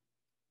society.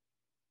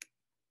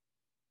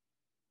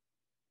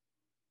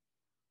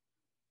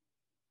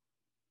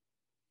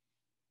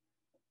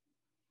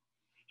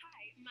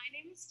 Hi, my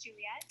name is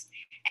Juliet,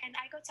 and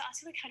I go to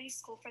Osceola County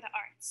School for the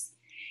Arts.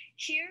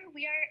 Here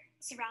we are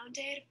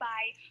surrounded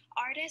by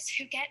artists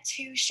who get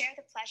to share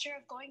the pleasure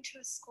of going to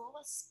a school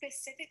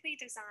specifically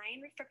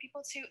designed for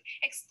people to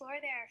explore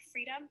their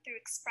freedom through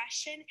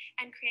expression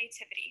and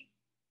creativity.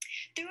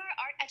 Through our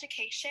art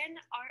education,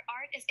 our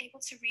art is able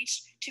to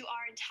reach to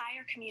our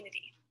entire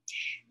community.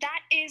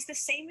 That is the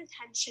same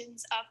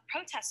intentions of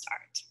protest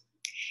art.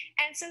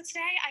 And so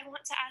today I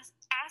want to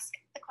ask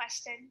the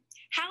question,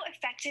 how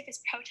effective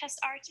is protest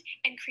art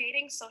in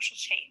creating social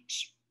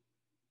change?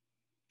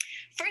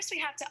 First,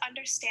 we have to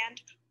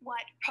understand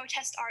what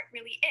protest art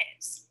really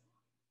is.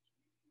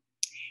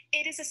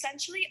 It is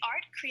essentially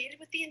art created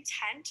with the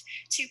intent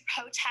to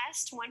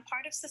protest one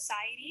part of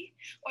society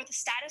or the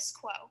status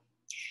quo,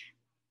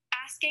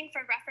 asking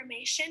for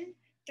reformation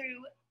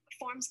through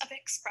forms of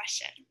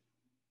expression.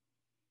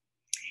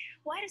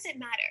 Why does it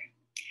matter?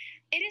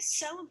 It is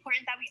so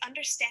important that we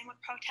understand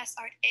what protest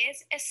art is,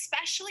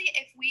 especially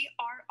if we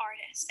are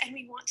artists and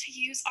we want to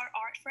use our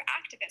art for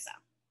activism.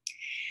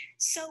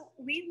 So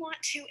we want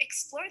to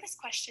explore this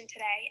question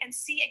today and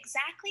see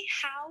exactly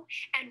how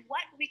and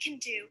what we can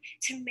do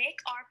to make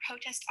our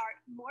protest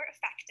art more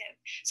effective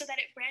so that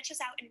it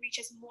branches out and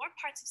reaches more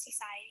parts of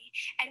society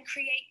and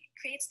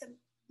creates the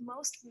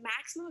most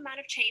maximum amount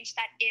of change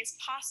that is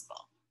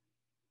possible.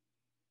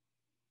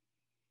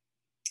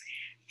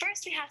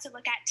 First, we have to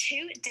look at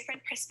two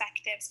different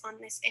perspectives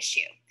on this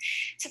issue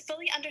to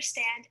fully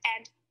understand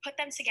and put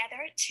them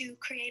together to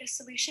create a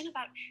solution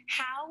about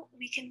how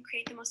we can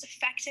create the most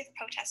effective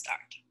protest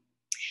art.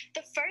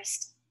 The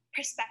first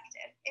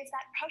perspective is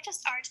that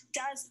protest art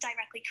does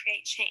directly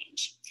create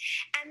change.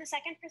 And the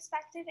second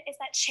perspective is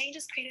that change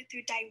is created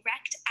through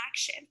direct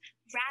action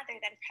rather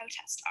than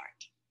protest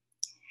art.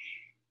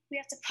 We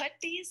have to put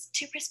these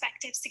two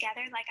perspectives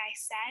together, like I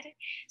said,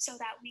 so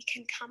that we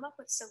can come up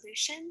with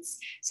solutions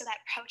so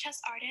that protest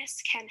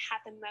artists can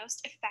have the most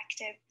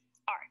effective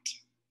art.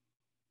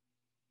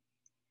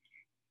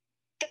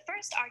 The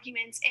first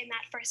argument in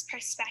that first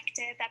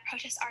perspective that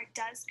protest art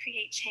does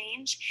create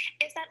change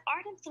is that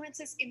art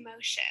influences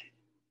emotion.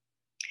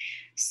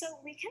 So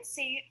we can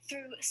see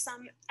through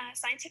some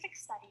scientific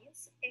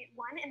studies,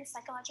 one in the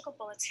Psychological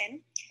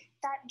Bulletin,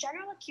 that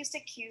general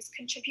acoustic cues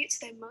contribute to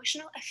the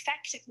emotional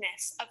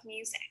effectiveness of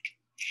music.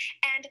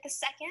 And the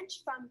second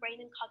from Brain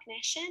and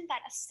Cognition,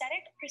 that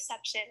aesthetic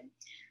perception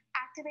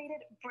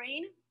activated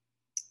brain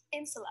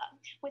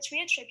insula, which we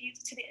attribute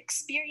to the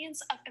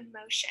experience of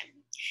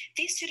emotion.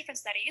 These two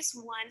different studies,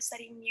 one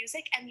studying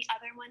music and the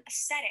other one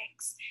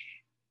aesthetics,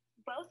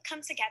 both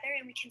come together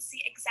and we can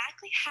see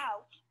exactly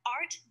how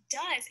art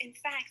does, in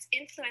fact,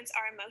 influence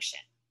our emotion.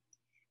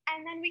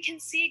 And then we can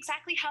see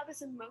exactly how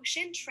this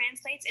emotion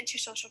translates into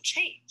social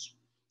change.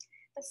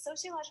 The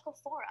Sociological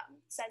Forum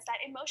says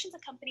that emotions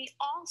accompany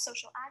all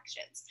social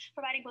actions,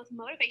 providing both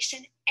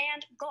motivation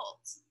and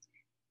goals.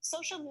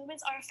 Social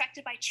movements are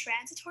affected by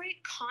transitory,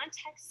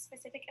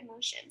 context-specific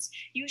emotions,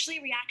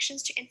 usually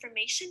reactions to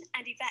information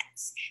and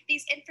events.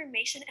 These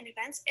information and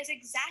events is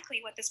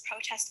exactly what this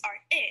protest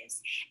art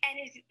is,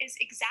 and it is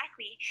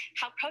exactly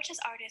how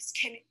protest artists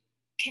can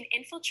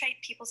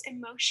infiltrate people's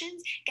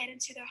emotions, get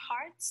into their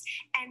hearts,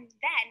 and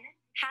then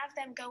have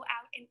them go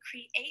out and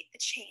create the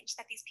change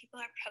that these people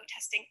are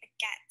protesting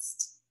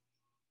against.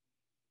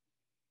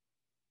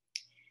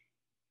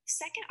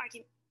 Second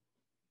argument.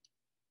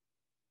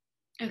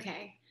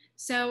 Okay,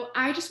 so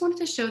I just wanted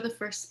to show the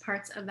first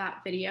parts of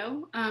that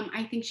video.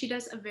 I think she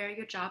does a very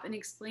good job in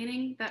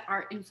explaining that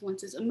art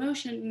influences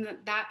emotion and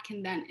that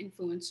can then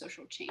influence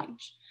social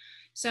change.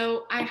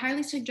 So I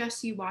highly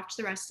suggest you watch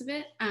the rest of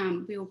it.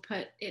 We will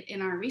put it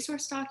in our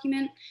resource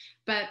document,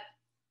 but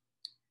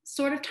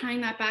sort of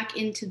tying that back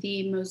into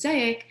the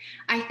mosaic,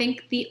 I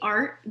think the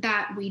art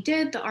that we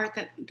did, the art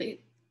that the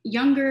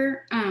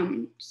younger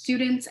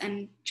students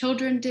and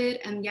children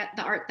did, and yet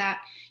the art that,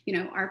 you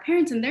know, our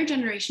parents and their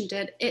generation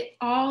did, it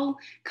all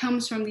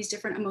comes from these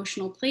different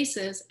emotional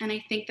places. And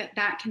I think that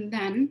that can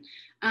then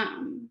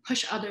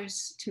push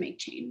others to make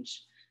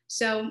change.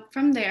 So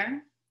from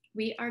there,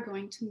 we are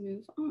going to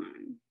move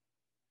on.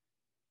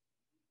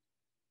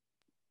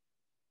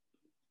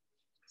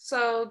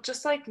 So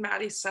just like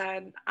Maddie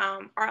said,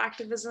 art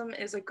activism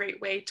is a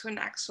great way to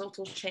enact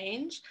social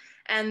change,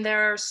 and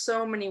there are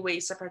so many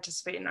ways to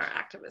participate in art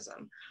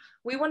activism.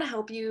 We want to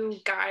help you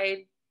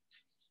guide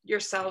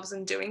yourselves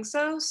in doing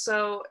so.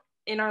 So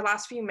in our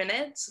last few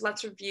minutes,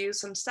 let's review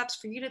some steps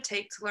for you to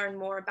take to learn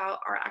more about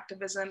art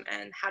activism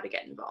and how to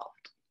get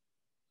involved.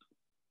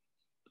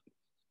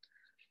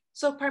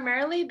 So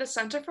primarily, the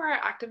Center for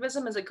Art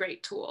Activism is a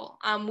great tool.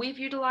 We've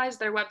utilized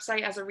their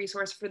website as a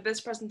resource for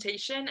this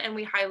presentation, and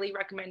we highly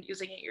recommend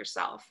using it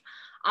yourself.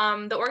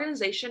 The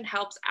organization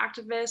helps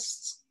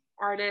activists,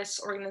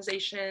 artists,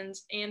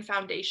 organizations, and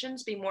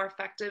foundations be more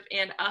effective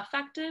and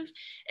effective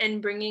in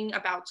bringing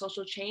about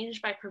social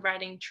change by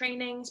providing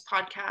trainings,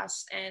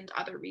 podcasts, and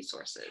other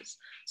resources.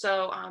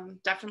 So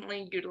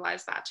definitely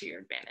utilize that to your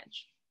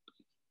advantage.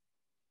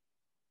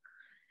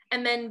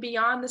 And then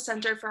beyond the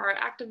Center for Art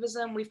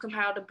Activism, we've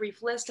compiled a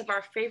brief list of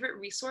our favorite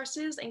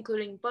resources,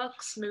 including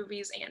books,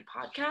 movies, and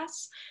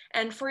podcasts.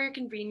 And for your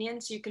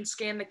convenience, you can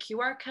scan the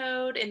QR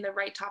code in the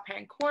right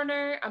top-hand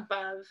corner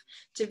above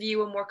to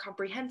view a more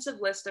comprehensive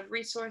list of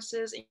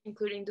resources,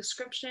 including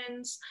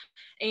descriptions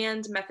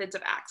and methods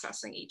of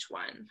accessing each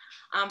one.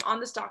 On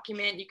this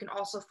document, you can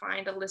also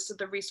find a list of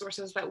the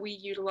resources that we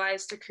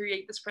utilize to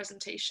create this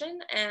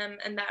presentation,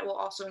 and that will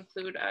also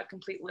include a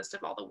complete list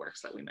of all the works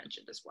that we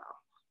mentioned as well.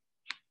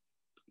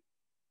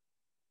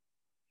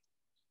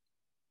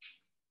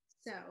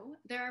 So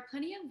there are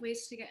plenty of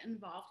ways to get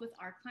involved with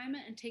Art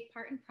Climate and take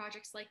part in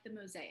projects like the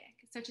Mosaic,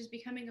 such as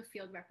becoming a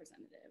field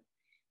representative.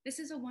 This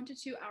is a 1 to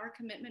 2 hour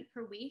commitment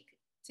per week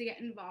to get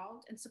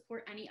involved and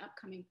support any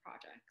upcoming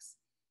projects.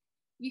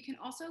 You can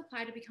also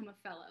apply to become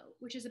a fellow,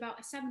 which is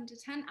about a 7 to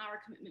 10 hour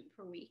commitment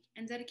per week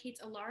and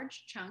dedicates a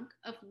large chunk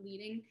of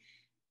leading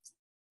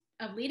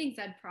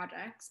ZED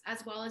projects,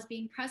 as well as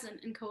being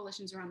present in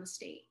coalitions around the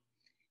state.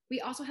 We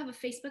also have a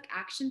Facebook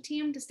action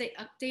team to stay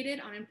updated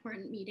on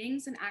important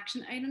meetings and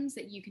action items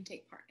that you can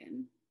take part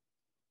in.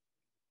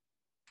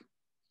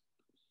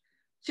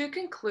 To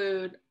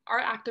conclude,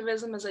 art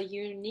activism is a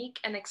unique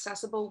and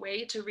accessible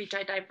way to reach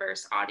a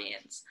diverse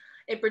audience.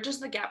 It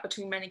bridges the gap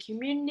between many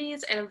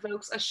communities, it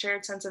evokes a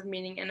shared sense of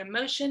meaning and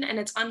emotion, and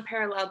it's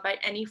unparalleled by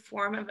any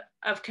form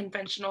of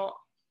conventional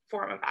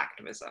form of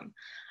activism.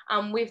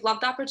 We've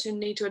loved the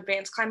opportunity to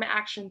advance climate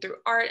action through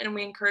art, and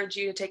we encourage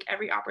you to take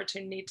every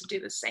opportunity to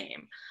do the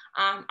same.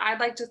 I'd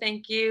like to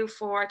thank you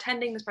for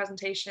attending this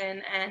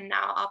presentation, and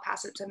now I'll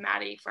pass it to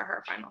Maddie for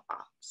her final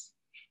thoughts.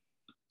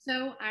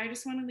 So I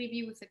just want to leave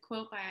you with a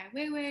quote by Ai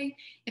Weiwei.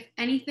 If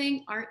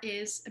anything, art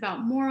is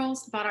about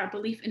morals, about our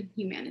belief in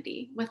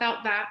humanity.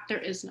 Without that, there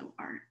is no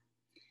art.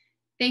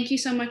 Thank you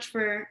so much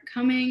for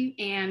coming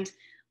and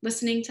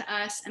listening to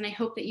us, and I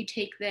hope that you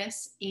take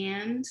this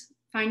and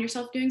find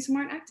yourself doing some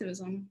art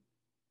activism.